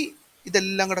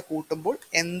 ഇതെല്ലാം കൂടെ കൂട്ടുമ്പോൾ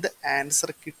എന്ത് ആൻസർ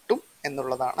കിട്ടും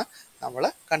എന്നുള്ളതാണ് നമ്മൾ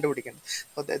കണ്ടുപിടിക്കേണ്ടത്.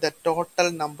 അപ്പോൾ the total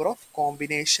number of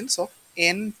combinations of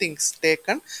n things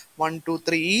taken 1 2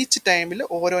 3 each ടൈമിൽ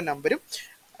ഓരോ നമ്പരും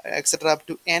etcetera up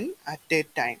to n at A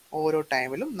time, ഓരോ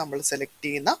ടൈമിലും നമ്മൾ സെലക്ട്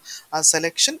ചെയ്യുന്ന ആ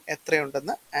സെലക്ഷൻ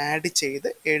എത്രയുണ്ടെന്ന് ആഡ് ചെയ്ത്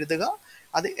എഴുതുക.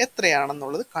 അത്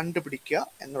എത്രയാണെന്നുള്ളത് കണ്ടുപിടിക്കുക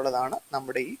എന്നുള്ളതാണ്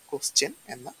നമ്മുടെ ഈ ക്വസ്റ്റ്യൻ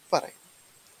എന്ന് പറയുന്നത്.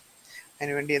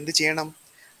 അതിനുവേണ്ടി എന്ത് ചെയ്യണം?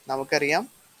 നമുക്കറിയാം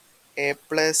A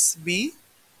plus B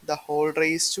the whole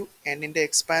raise to എന്നിൻ്റെ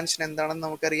എക്സ്പാൻഷൻ എന്താണെന്ന്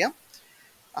നമുക്കറിയാം.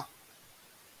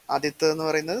 ആദ്യത്തേതെന്ന്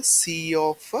പറയുന്നത് C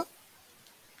of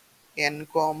n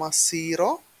comma 0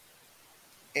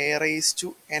 A raise to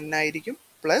n ആയിരിക്കും,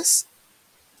 plus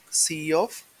C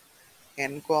of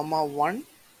n comma 1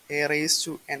 A raise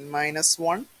to n minus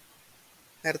 1.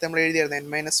 നേരത്തെ നമ്മൾ എഴുതിയായിരുന്നു n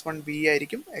മൈനസ് 1 ബി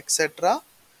ആയിരിക്കും, എക്സെട്ര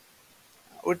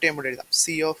ഒരു ടൈം കൂടെ എഴുതാം.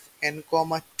 C of n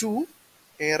comma 2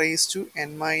 A raise to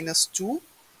n minus 2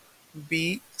 B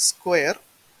square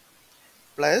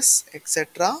plus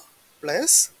etcetera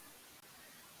plus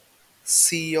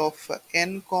C of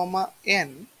n comma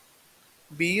n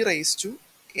B raise to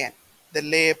n.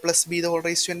 ഇതല്ലേ A plus B the whole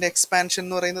raise to എൻ്റെ expansion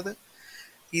എന്ന് പറയുന്നത്.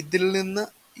 ഇതിൽ നിന്ന്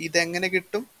ഇതെങ്ങനെ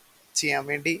കിട്ടും? ചെയ്യാൻ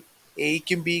വേണ്ടി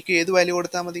എയ്ക്കും ബിക്കും ഏത് വാല്യൂ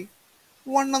കൊടുത്താൽ മതി?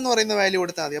 1 എന്ന് പറയുന്ന വാല്യൂ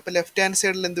കൊടുത്താൽ മതി. അപ്പോൾ ലെഫ്റ്റ് ഹാൻഡ്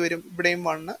സൈഡിൽ എന്ത് വരും? ഇവിടെയും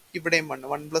 1 ഇവിടെയും 1,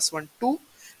 1 പ്ലസ് 1 2,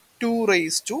 2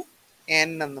 റേസ് ടു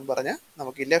n എന്നും പറഞ്ഞ്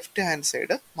നമുക്ക് ലെഫ്റ്റ് ഹാൻഡ്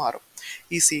സൈഡ് മാറും.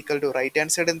 ഈ equal to right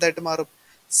hand side എന്തായിട്ട് മാറും?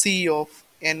 C of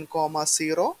n comma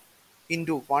 0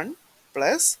 into 1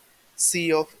 plus C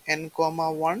of n comma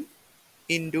 1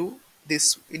 into this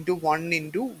into 1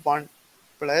 into 1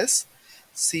 plus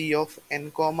C of n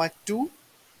comma 2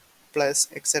 plus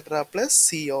etcetera plus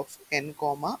C of n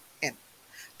comma n.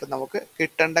 അപ്പം നമുക്ക്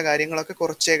കിട്ടേണ്ട കാര്യങ്ങളൊക്കെ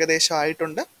കുറച്ച് ഏകദേശം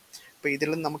ആയിട്ടുണ്ട്. അപ്പോൾ ഇതിൽ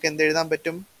നമുക്ക് എന്ത് എഴുതാൻ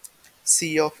പറ്റും? C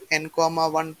of n comma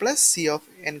 1 plus C of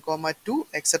n comma 2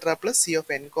 etcetera plus C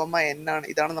of n comma n ആണ്.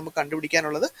 ഇതാണ് നമുക്ക്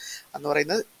കണ്ടുപിടിക്കാനുള്ളത്. എന്ന്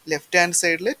പറയുന്നത് ലെഫ്റ്റ് ഹാൻഡ്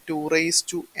സൈഡിൽ 2 റേസ്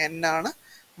ടു n ആണ്,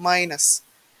 മൈനസ്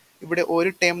ഇവിടെ ഒരു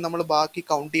ടേം നമ്മൾ ബാക്കി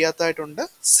count ചെയ്യാത്തതായിട്ടുണ്ട്,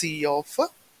 C of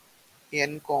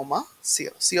n comma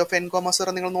 0. C of n comma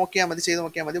 0 നിങ്ങൾ നോക്കിയാൽ മതി, ചെയ്ത്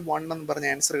നോക്കിയാൽ മതി, 1 എന്ന് പറഞ്ഞ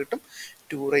ആൻസർ കിട്ടും.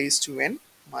 2 റേസ് ടു n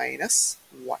മൈനസ്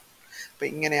 1. അപ്പോൾ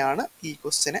ഇങ്ങനെയാണ് ഈ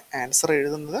ക്വസ്റ്റ്യന് ആൻസർ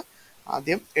എഴുതുന്നത്.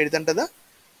 ആദ്യം എഴുതേണ്ടത്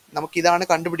നമുക്കിതാണ്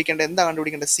കണ്ടുപിടിക്കേണ്ടത്. എന്താ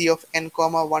കണ്ടുപിടിക്കേണ്ടത്? C of n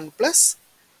comma 1 plus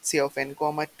C of n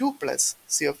comma 2 plus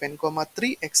C of n comma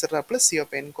 3 etcetera plus C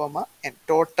of n comma n.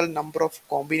 Total number of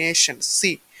combinations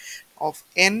C of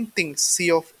n things, c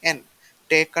of n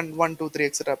taken 1 2 3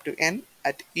 etc up to n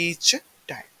at each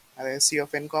time. അതായത് c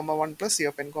of n comma 1 plus c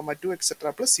of n comma 2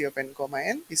 etc plus c of n comma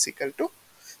n is equal to,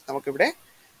 നമുക്കിവിടെ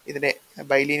ഇതിൻ്റെ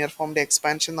bilinear ഫോമിൻ്റെ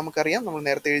expansion നമുക്കറിയാം, നമ്മൾ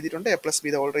നേരത്തെ എഴുതിയിട്ടുണ്ട്, A plus B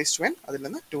the whole raise to n, അതിൽ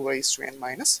നിന്ന് 2 raise to n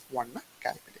minus 1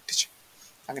 calculate ചെയ്യും.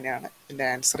 അങ്ങനെയാണ് ഇതിൻ്റെ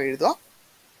ആൻസർ എഴുതുക.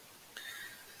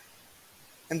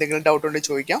 എന്തെങ്കിലും ഡൗട്ട് ഉണ്ടെങ്കിൽ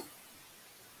ചോദിക്കാം.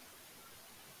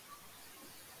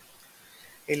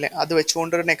 ഇല്ല, അത്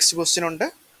വെച്ചുകൊണ്ടൊരു നെക്സ്റ്റ് ക്വസ്റ്റ്യൻ ഉണ്ട്.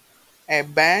 A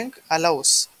bank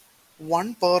allows one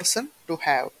person to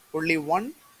have only one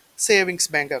savings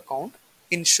bank account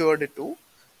insured to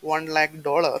 $1 lakh.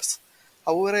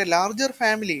 However, a larger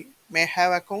family may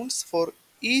have accounts for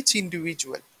each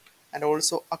individual and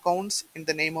also accounts in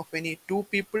the name of any 2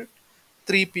 people,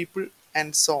 3 people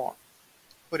and so on.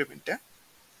 ഒരു minute,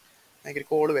 എനിക്കൊരു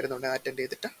call വരുന്നുണ്ട്, attend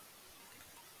ചെയ്തിട്ട്.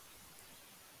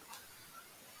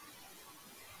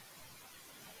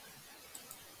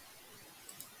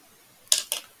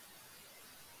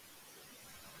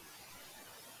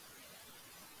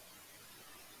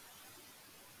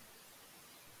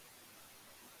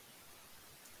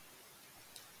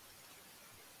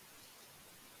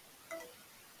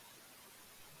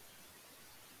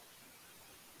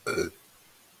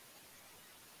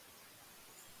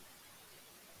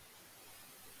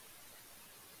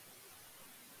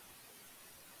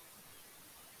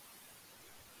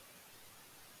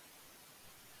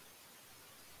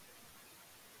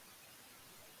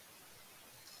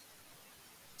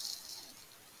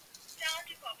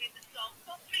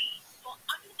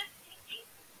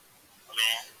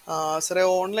 സാറേ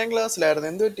online ക്ലാസ്സിലായിരുന്നു,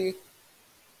 എന്ത് പറ്റി?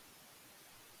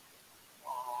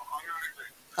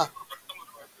 ആ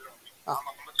ആ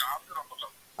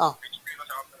ആ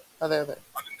അതെ അതെ,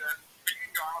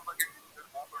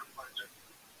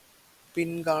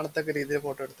 പിൻ കാണത്തക്ക രീതിയിൽ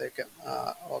ഫോട്ടോ എടുത്തേക്കാം. ആ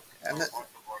ഓക്കെ, എന്നാൽ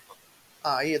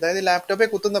ഈ അതായത്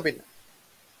ലാപ്ടോപ്പിൽ കുത്തുന്ന പിൻ.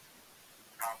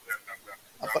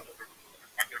 അപ്പം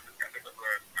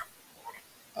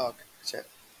ഓക്കെ ശരി,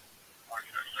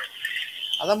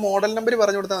 അതാ മോഡൽ നമ്പർ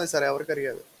പറഞ്ഞു കൊടുത്താൽ മതി സാറേ,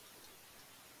 അവർക്കറിയാതെ.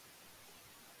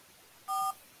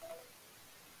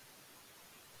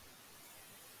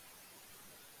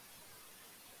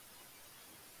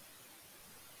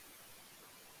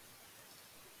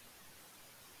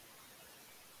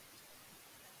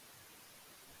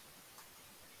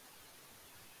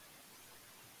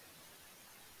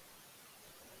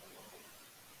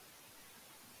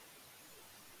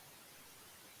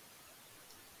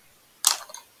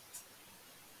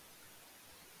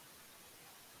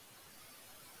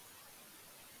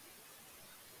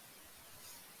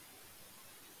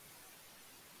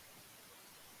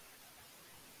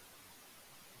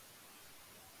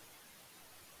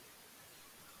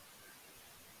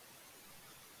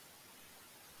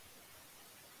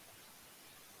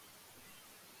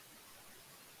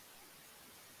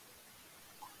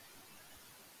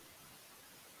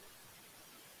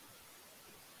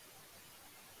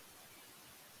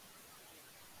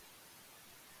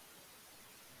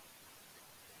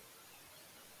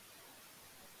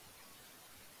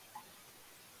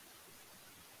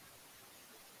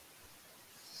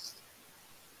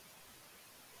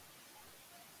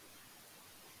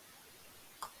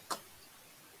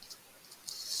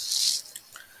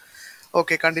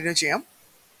 ഓക്കെ, കണ്ടിന്യൂ ചെയ്യാം.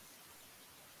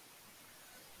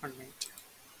 1 minute.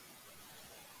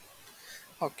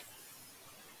 ഓക്കെ,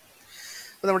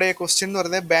 അപ്പോൾ നമ്മുടെ ക്വസ്റ്റ്യൻ എന്ന്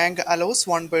പറയുന്നത് bank allows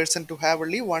 1 person to have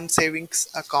only 1 savings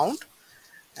account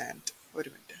and ഒരു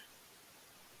മിനിറ്റ്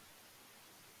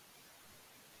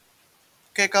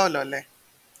കേൾക്കാമല്ലോ അല്ലേ?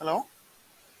 ഹലോ,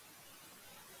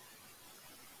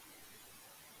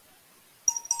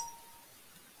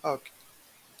 ഓക്കെ,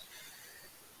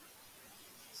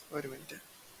 ഒരു മിനിറ്റ്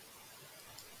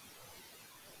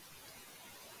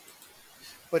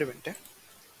ഒരു മിനിറ്റ്.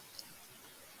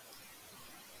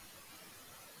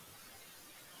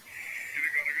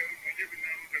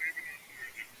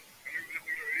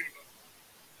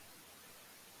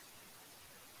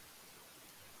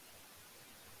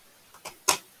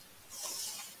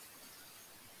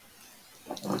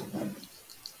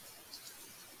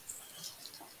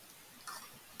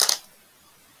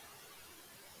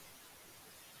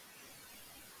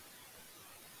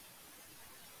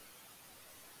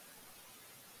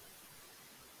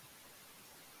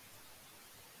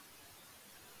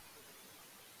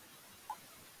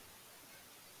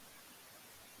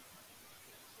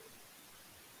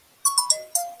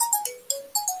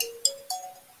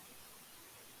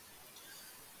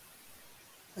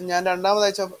 ഞാൻ രണ്ടാമത്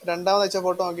അയച്ച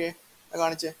ഫോട്ടോ നോക്കിയേ,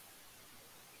 കാണിച്ചേ.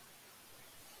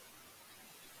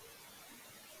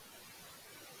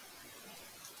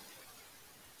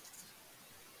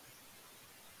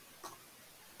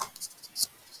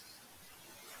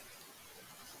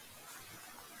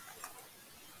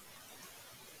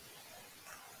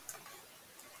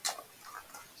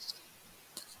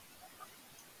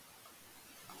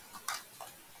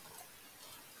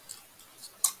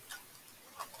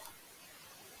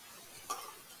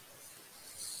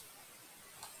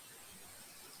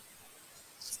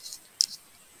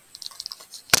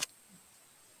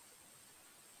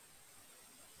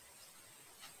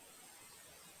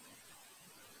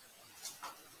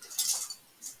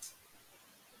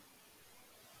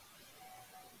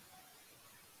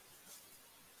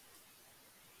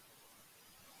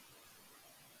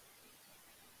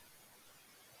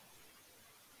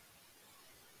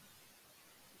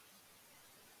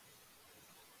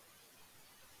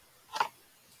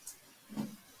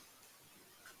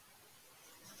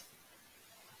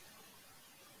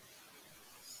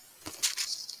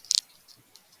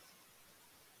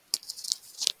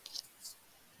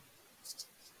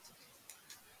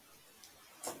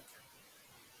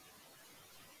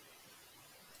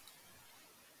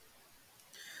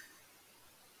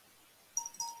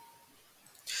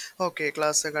 ഓക്കെ,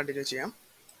 ക്ലാസ് കണ്ടിന്യൂ ചെയ്യാം.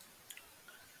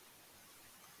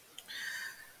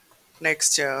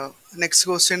 നെക്സ്റ്റ്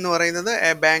ക്വസ്റ്റ്യൻ എന്ന് പറയുന്നത്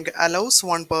A bank allows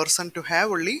 1 person to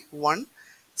have only 1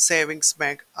 savings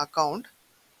bank account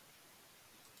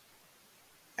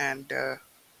and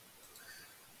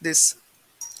this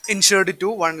insured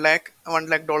to 1 lakh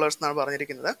dollars എന്നാണ്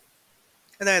പറഞ്ഞിരിക്കുന്നത്.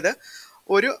 അതായത്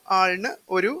ഒരു ആളിന്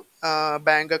ഒരു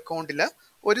ബാങ്ക് അക്കൗണ്ടിൽ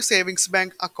ഒരു സേവിങ്സ്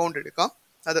ബാങ്ക് അക്കൗണ്ട് എടുക്കാം,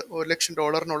 അത്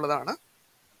 $1,00,000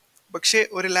 പക്ഷേ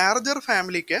ഒരു ലാർജർ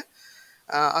ഫാമിലിക്ക്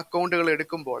അക്കൗണ്ടുകൾ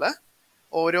എടുക്കുമ്പോൾ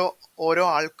ഓരോ ഓരോ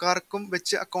ആൾക്കാർക്കും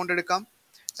വെച്ച് അക്കൗണ്ട് എടുക്കാം,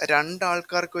 2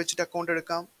 ആൾക്കാർക്ക് വെച്ചിട്ട് അക്കൗണ്ട്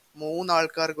എടുക്കാം, 3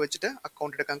 ആൾക്കാർക്ക് വെച്ചിട്ട്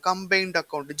അക്കൗണ്ട് എടുക്കാം. കമ്പൈൻഡ്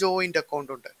അക്കൗണ്ട്, ജോയിൻ്റ്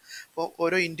അക്കൗണ്ട് ഉണ്ട്. അപ്പോൾ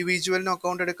ഓരോ ഇൻഡിവിജ്വലിനും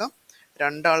അക്കൗണ്ട് എടുക്കാം,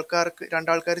 2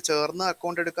 ആൾക്കാർ ചേർന്ന്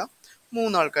അക്കൗണ്ട് എടുക്കാം,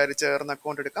 3 ആൾക്കാർ ചേർന്ന്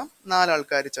അക്കൗണ്ട് എടുക്കാം, 4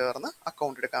 ആൾക്കാർ ചേർന്ന്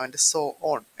അക്കൗണ്ട് എടുക്കാം, ആൻഡ് സോ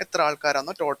ഓൺ. എത്ര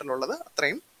ആൾക്കാരാണോ ടോട്ടൽ ഉള്ളത്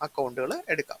അത്രയും അക്കൗണ്ടുകൾ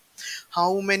എടുക്കാം.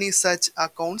 How many such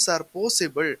accounts R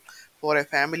possible for A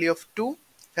family of 2,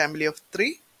 family of 3,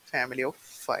 family of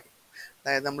 5?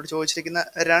 അതായത് നമ്മൾ ചോദിച്ചിരിക്കുന്ന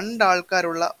 2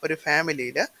 ആൾക്കാരുള്ള ഒരു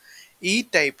ഫാമിലിയിൽ ഈ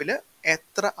ടൈപ്പിൽ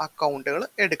എത്ര അക്കൗണ്ടുകൾ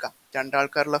എടുക്കാം? 2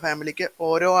 ആൾക്കാരുള്ള ഫാമിലിക്ക്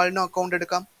ഓരോ ആളിനും അക്കൗണ്ട്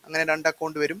എടുക്കാം, അങ്ങനെ 2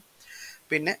 അക്കൗണ്ട് വരും.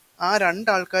 പിന്നെ ആ 2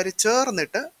 ആൾക്കാർ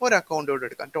ചേർന്നിട്ട് ഒരു അക്കൗണ്ട് കൂടെ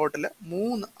എടുക്കാം, ടോട്ടൽ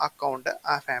 3 അക്കൗണ്ട്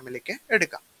ആ ഫാമിലിക്ക്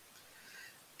എടുക്കാം.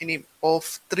 ഇനി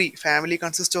ഓഫ് 3, ഫാമിലി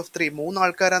കൺസിസ്റ്റ് ഓഫ് 3, 3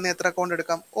 ആൾക്കാരാന്ന് എത്ര അക്കൗണ്ട്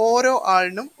എടുക്കാം? ഓരോ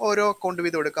ആളിനും ഓരോ അക്കൗണ്ട്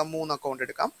വീതം എടുക്കാം, 3 അക്കൗണ്ട്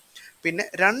എടുക്കാം. പിന്നെ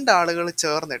 2 ആളുകൾ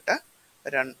ചേർന്നിട്ട്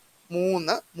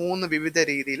മൂന്ന് വിവിധ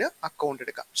രീതിയിൽ അക്കൗണ്ട്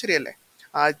എടുക്കാം, ശരിയല്ലേ?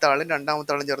 ആദ്യത്തെ ആളും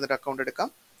 2-മത്തെ ആളും ചേർന്നിട്ട് അക്കൗണ്ട് എടുക്കാം,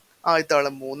 ആദ്യത്തെ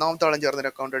ആളും 3-മത്തെ ആളും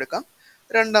ചേർന്നിട്ട് അക്കൗണ്ട് എടുക്കാം,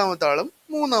 2-മത്തെ ആളും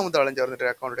 3-മത്തെ ആളും ചേർന്നിട്ട്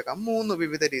അക്കൗണ്ട് എടുക്കാം. 3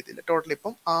 വിവിധ രീതിയിൽ, ടോട്ടൽ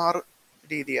ഇപ്പം 6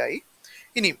 രീതിയായി.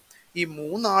 ഇനിയും ഈ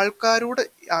 3 ആൾക്കാരോട്,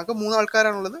 ആകെ 3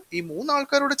 ആൾക്കാരാണുള്ളത്, ഈ 3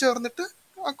 ആൾക്കാരോട് ചേർന്നിട്ട്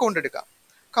അക്കൗണ്ട് എടുക്കാം,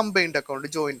 കമ്പൈൻഡ് അക്കൗണ്ട്,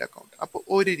 ജോയിന്റ് അക്കൗണ്ട്. അപ്പോൾ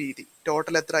ഒരു രീതി,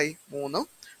 ടോട്ടൽ എത്രയായി? 3,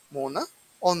 3,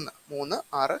 1, 3,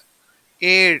 6,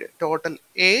 7, ടോട്ടൽ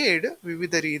 7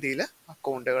 വിവിധ രീതിയിൽ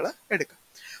അക്കൗണ്ടുകൾ എടുക്കാം.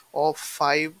 ഓഫ്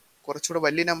 5 കുറച്ചുകൂടെ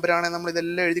വലിയ നമ്പറാണെങ്കിൽ നമ്മൾ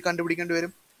ഇതെല്ലാം എഴുതി കണ്ടുപിടിക്കേണ്ടി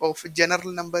വരും. ഓഫ്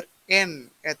ജനറൽ നമ്പർ n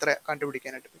എത്ര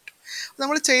കണ്ടുപിടിക്കാനായിട്ട് പറ്റും?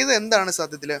 നമ്മൾ ചെയ്തത് എന്താണ്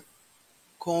സത്യത്തിൽ?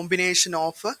 കോമ്പിനേഷൻ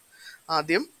ഓഫ്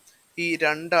ആദ്യം ഈ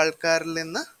രണ്ടാൾക്കാരിൽ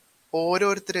നിന്ന്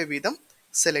ഓരോരുത്തരെ വീതം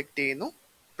സെലക്ട് ചെയ്യുന്നു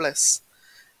പ്ലസ്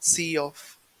സി ഓഫ്,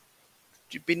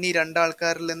 പിന്നെ ഈ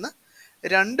രണ്ടാൾക്കാരിൽ നിന്ന്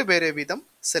രണ്ടുപേരെ വീതം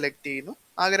സെലക്ട് ചെയ്യുന്നു.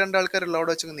 ആകെ രണ്ടാൾക്കാരുള്ള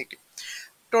അവിടെ വെച്ച് നിൽക്കും.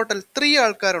 ടോട്ടൽ 3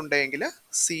 ആൾക്കാരുണ്ടെങ്കിൽ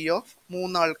സി ഓഫ്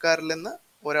 3 ആൾക്കാരിൽ നിന്ന്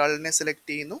ഒരാളിനെ സെലക്ട്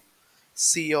ചെയ്യുന്നു,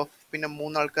 സി ഓഫ് പിന്നെ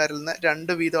 3 ആൾക്കാരിൽ നിന്ന്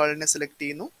 2 വീതം ആളിനെ സെലക്ട്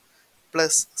ചെയ്യുന്നു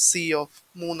പ്ലസ് സി ഓഫ്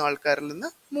 3 ആൾക്കാരിൽ നിന്ന്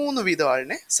 3 വീതം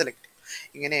ആളിനെ സെലക്ട് ചെയ്യും.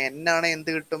 ഇങ്ങനെ n ആണ്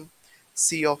എന്ത് കിട്ടും?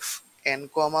 C of n,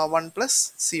 1 plus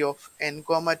C of n,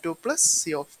 2 plus C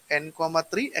of n,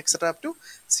 3 et cetera up to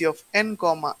C of n,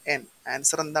 n.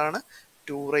 Answer എന്താണ്?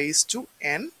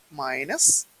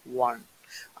 2n-1.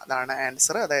 അതാണ്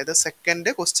ആൻസർ. അതായത് സെക്കൻഡ്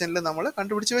ക്വസ്റ്റ്യനിൽ നമ്മൾ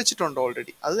കണ്ടുപിടിച്ച് വെച്ചിട്ടുണ്ട്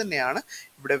ഓൾറെഡി. അത് തന്നെയാണ്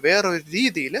ഇവിടെ വേറൊരു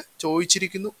രീതിയിൽ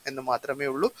ചോദിച്ചിരിക്കുന്നു എന്ന് മാത്രമേ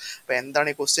ഉള്ളൂ. അപ്പോൾ എന്താണ്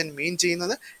ഈ ക്വസ്റ്റ്യൻ മീൻ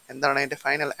ചെയ്യുന്നത്, എന്താണ് അതിൻ്റെ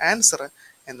ഫൈനൽ ആൻസർ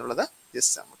എന്നുള്ളത്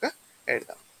ജസ്റ്റ് നമുക്ക്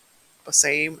എഴുതാം. അപ്പോൾ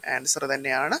സെയിം ആൻസർ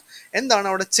തന്നെയാണ്. എന്താണ്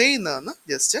അവിടെ ചെയ്യുന്നതെന്ന്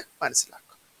ജസ്റ്റ്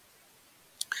മനസ്സിലാക്കുക.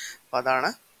 അപ്പോൾ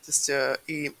അതാണ് ജസ്റ്റ്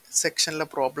ഈ സെക്ഷനിലെ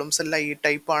പ്രോബ്ലംസ് എല്ലാം ഈ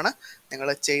ടൈപ്പാണ്. നിങ്ങൾ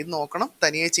ചെയ്ത് നോക്കണം,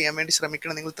 തനിയെ ചെയ്യാൻ വേണ്ടി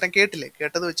ശ്രമിക്കണം. നിങ്ങൾ ഇത്രയും കേട്ടില്ലേ,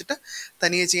 കേട്ടത് വെച്ചിട്ട്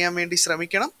തനിയെ ചെയ്യാൻ വേണ്ടി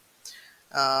ശ്രമിക്കണം.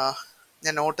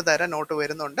 ഞാൻ നോട്ട് തരാം, നോട്ട്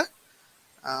വരുന്നുണ്ട്.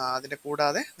 അതിൻ്റെ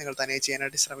കൂടാതെ നിങ്ങൾ തനിയെ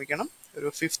ചെയ്യാനായിട്ട് ശ്രമിക്കണം. ഒരു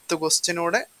 5th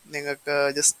ക്വസ്റ്റ്യനോടെ നിങ്ങൾക്ക്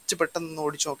ജസ്റ്റ് പെട്ടെന്ന്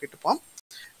ഓടിച്ച് നോക്കിയിട്ട് പോകാം.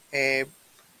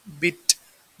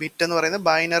 ബിറ്റ് എന്ന് പറയുന്നത്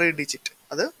ബൈനറി ഡിജിറ്റ്,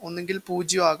 അത് ഒന്നുകിൽ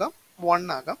 0 ആകാം 1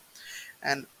 ആകാം.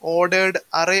 And ordered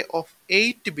array of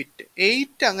 8 bit,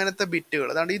 8 അങ്ങനത്തെ ബിറ്റുകൾ.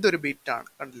 അതാണ് ഇതൊരു ബിറ്റാണ്,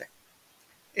 കണ്ടില്ലേ?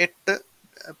 8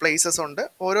 പ്ലേസസ് ഉണ്ട്.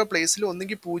 ഓരോ പ്ലേസിലും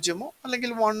ഒന്നുകിൽ 0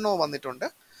 അല്ലെങ്കിൽ 1 വന്നിട്ടുണ്ട്.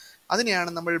 അതിനെയാണ്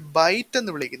നമ്മൾ ബൈറ്റ്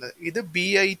എന്ന് വിളിക്കുന്നത്. ഇത്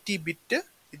BIT ബിറ്റ്,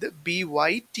 ഇത്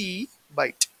BYT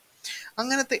ബൈറ്റ്.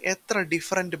 അങ്ങനത്തെ എത്ര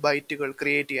ഡിഫറെൻറ്റ് ബൈറ്റുകൾ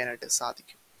ക്രിയേറ്റ് ചെയ്യാനായിട്ട്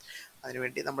സാധിക്കും?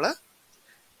 അതിനുവേണ്ടി നമ്മൾ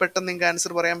പെട്ടെന്ന് നിങ്ങൾക്ക്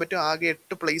ആൻസർ പറയാൻ പറ്റും. ആകെ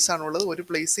 8 പ്ലേസ് ആണുള്ളത്. ഒരു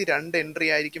പ്ലേസിൽ 2 എൻട്രി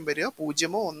ആയിരിക്കും വരിക,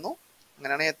 0 1.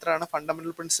 അങ്ങനെയാണെങ്കിൽ എത്രയാണ്?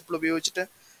 ഫണ്ടമെന്റൽ പ്രിൻസിപ്പിൾ ഉപയോഗിച്ചിട്ട്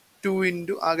 2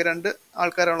 ഇൻറ്റു ആകെ 2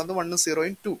 ആൾക്കാരാണുള്ളത്, 1 0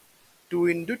 2. 2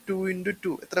 ഇൻറ്റു 2 ഇൻറ്റു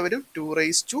 2 എത്ര വരും?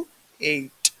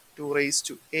 2⁸8.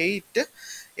 2⁸8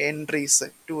 എൻട്രീസ്,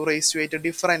 2⁸8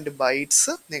 ഡിഫറെൻറ്റ്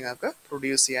ബൈറ്റ്സ് നിങ്ങൾക്ക്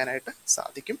പ്രൊഡ്യൂസ് ചെയ്യാനായിട്ട്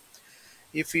സാധിക്കും.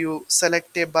 If you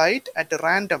select A byte at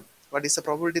random, what is the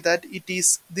probability that it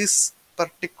is this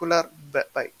particular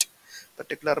byte?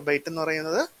 Particular byte എന്ന്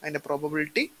പറയുന്നത് അതിൻ്റെ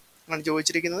പ്രോബബിലിറ്റി ആണ്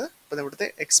ചോദിച്ചിരിക്കുന്നത്. അപ്പോൾ ഇവിടുത്തെ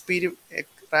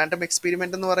റാൻഡം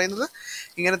എക്സ്പെരിമെൻ്റ് എന്ന് പറയുന്നത്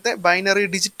ഇങ്ങനത്തെ ബൈനറി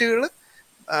ഡിജിറ്റുകൾ,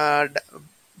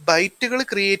 ബൈറ്റുകൾ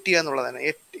ക്രിയേറ്റ് ചെയ്യുക എന്നുള്ളതാണ്.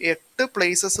 8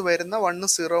 പ്ലേസസ് വരുന്ന 1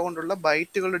 0 കൊണ്ടുള്ള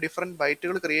ബൈറ്റുകൾ, ഡിഫറെൻറ്റ്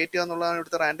ബൈറ്റുകൾ ക്രിയേറ്റ് ചെയ്യുക എന്നുള്ളതാണ്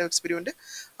ഇവിടുത്തെ റാൻഡം എക്സ്പെരിമെൻറ്റ്.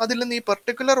 അതിൽ നിന്ന് ഈ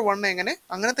പർട്ടിക്കുലർ 1 എങ്ങനെ,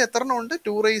 അങ്ങനത്തെ എത്ര എണ്ണം ഉണ്ട്?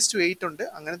 2⁸8 ഉണ്ട്.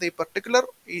 അങ്ങനത്തെ ഈ പർട്ടിക്കുലർ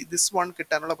ദിസ് 1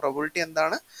 കിട്ടാനുള്ള പ്രോബിലിറ്റി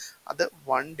എന്താണ്? അത്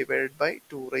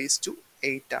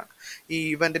 1/2/2⁸8 ആണ്. ഈ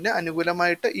ഇവൻറ്റിന്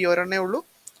അനുകൂലമായിട്ട് ഈ ഒരെണ്ണേ ഉള്ളൂ.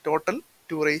 ടോട്ടൽ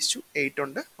 2⁸8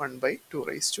 ഉണ്ട്,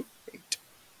 1/2⁸8.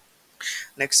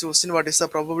 Next question, what is the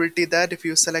probability that if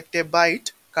you select a byte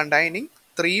containing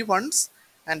 3 ones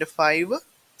and 5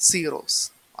 zeros,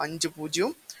 5 0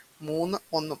 3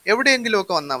 1,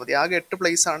 എവിടെയെങ്കിലുമൊക്കെ വന്നാൽ മതി. ആകെ 8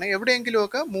 പ്ലേസ് ആണ്.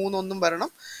 എവിടെയെങ്കിലുമൊക്കെ 3 1 വരണം,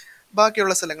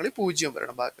 ബാക്കിയുള്ള സ്ഥലങ്ങളിൽ 0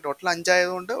 വരണം. ബാക്കി ടോട്ടൽ 5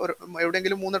 ആയതുകൊണ്ട്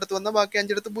എവിടെയെങ്കിലും 3 ഇടത്ത് വന്നാൽ ബാക്കി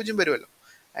 5 ഇടത്ത് 0 വരുമല്ലോ.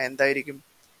 എന്തായിരിക്കും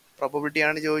പ്രോബബിലിറ്റി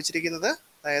ആണ് ചോദിച്ചിരിക്കുന്നത്.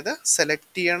 അതായത്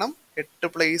സെലക്ട് ചെയ്യണം 8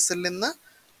 പ്ലേസിൽ നിന്ന്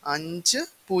 5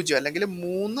 0 അല്ലെങ്കിൽ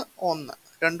 3 1,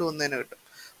 2 1 തന്നെ കിട്ടും.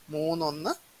 3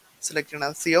 1 സെലക്ട്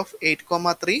ചെയ്യണം. C of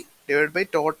 8,3 divide by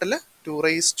total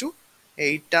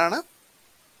 2⁸8 ആണ്.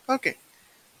 ഓക്കെ,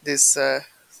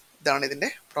 ഇതാണ് ഇതിൻ്റെ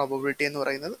പ്രോബബിലിറ്റി എന്ന്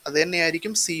പറയുന്നത്. അത്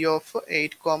തന്നെയായിരിക്കും സി ഓഫ്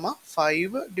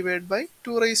 8,5 ഡിവൈഡ് ബൈ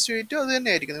 2⁸8. അത്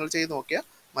തന്നെയായിരിക്കും. നിങ്ങൾ ചെയ്ത് നോക്കിയാൽ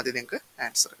മതി, നിങ്ങൾക്ക്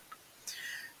ആൻസർ കിട്ടും.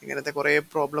 ഇങ്ങനത്തെ കുറേ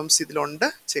പ്രോബ്ലംസ് ഇതിലുണ്ട്,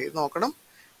 ചെയ്ത് നോക്കണം.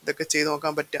 ഇതൊക്കെ ചെയ്ത്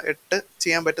നോക്കാൻ പറ്റുക, 8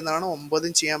 ചെയ്യാൻ പറ്റുന്നതാണ്,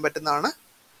 9 ചെയ്യാൻ പറ്റുന്നതാണ്.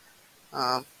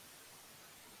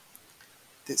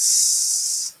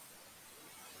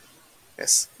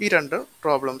 ഈ 2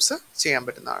 പ്രോബ്ലംസ് ചെയ്യാൻ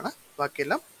പറ്റുന്നതാണ്.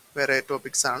 ബാക്കിയെല്ലാം വേറെ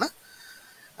ടോപ്പിക്സ് ആണ്.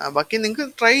 ബാക്കി നിങ്ങൾക്ക്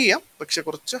ട്രൈ ചെയ്യാം, പക്ഷെ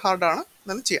കുറച്ച് ഹാർഡാണ്,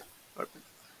 എന്നാലും ചെയ്യാം, കുഴപ്പമില്ല.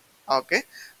 ഓക്കെ,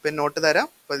 പിന്നെ നോട്ട് തരാം.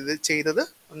 അപ്പോൾ ഇത് ചെയ്തത്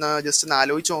ഒന്ന് ജസ്റ്റ് ഒന്ന്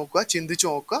ആലോചിച്ച് നോക്കുക, ചിന്തിച്ച്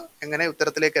നോക്കുക, എങ്ങനെ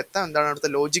ഉത്തരത്തിലേക്ക് എത്താം, എന്താണ്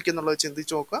അവിടുത്തെ ലോജിക്ക് എന്നുള്ളത്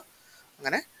ചിന്തിച്ച് നോക്കുക.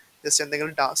 അങ്ങനെ ജസ്റ്റ്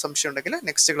എന്തെങ്കിലും സംശയം ഉണ്ടെങ്കിൽ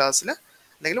നെക്സ്റ്റ് ക്ലാസ്സിൽ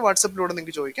അല്ലെങ്കിൽ വാട്സപ്പിലൂടെ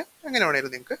നിങ്ങൾക്ക് ചോദിക്കാം, എങ്ങനെ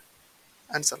വേണമെങ്കിലും നിങ്ങൾക്ക്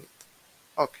ആൻസർ.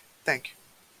 Okay, thank you.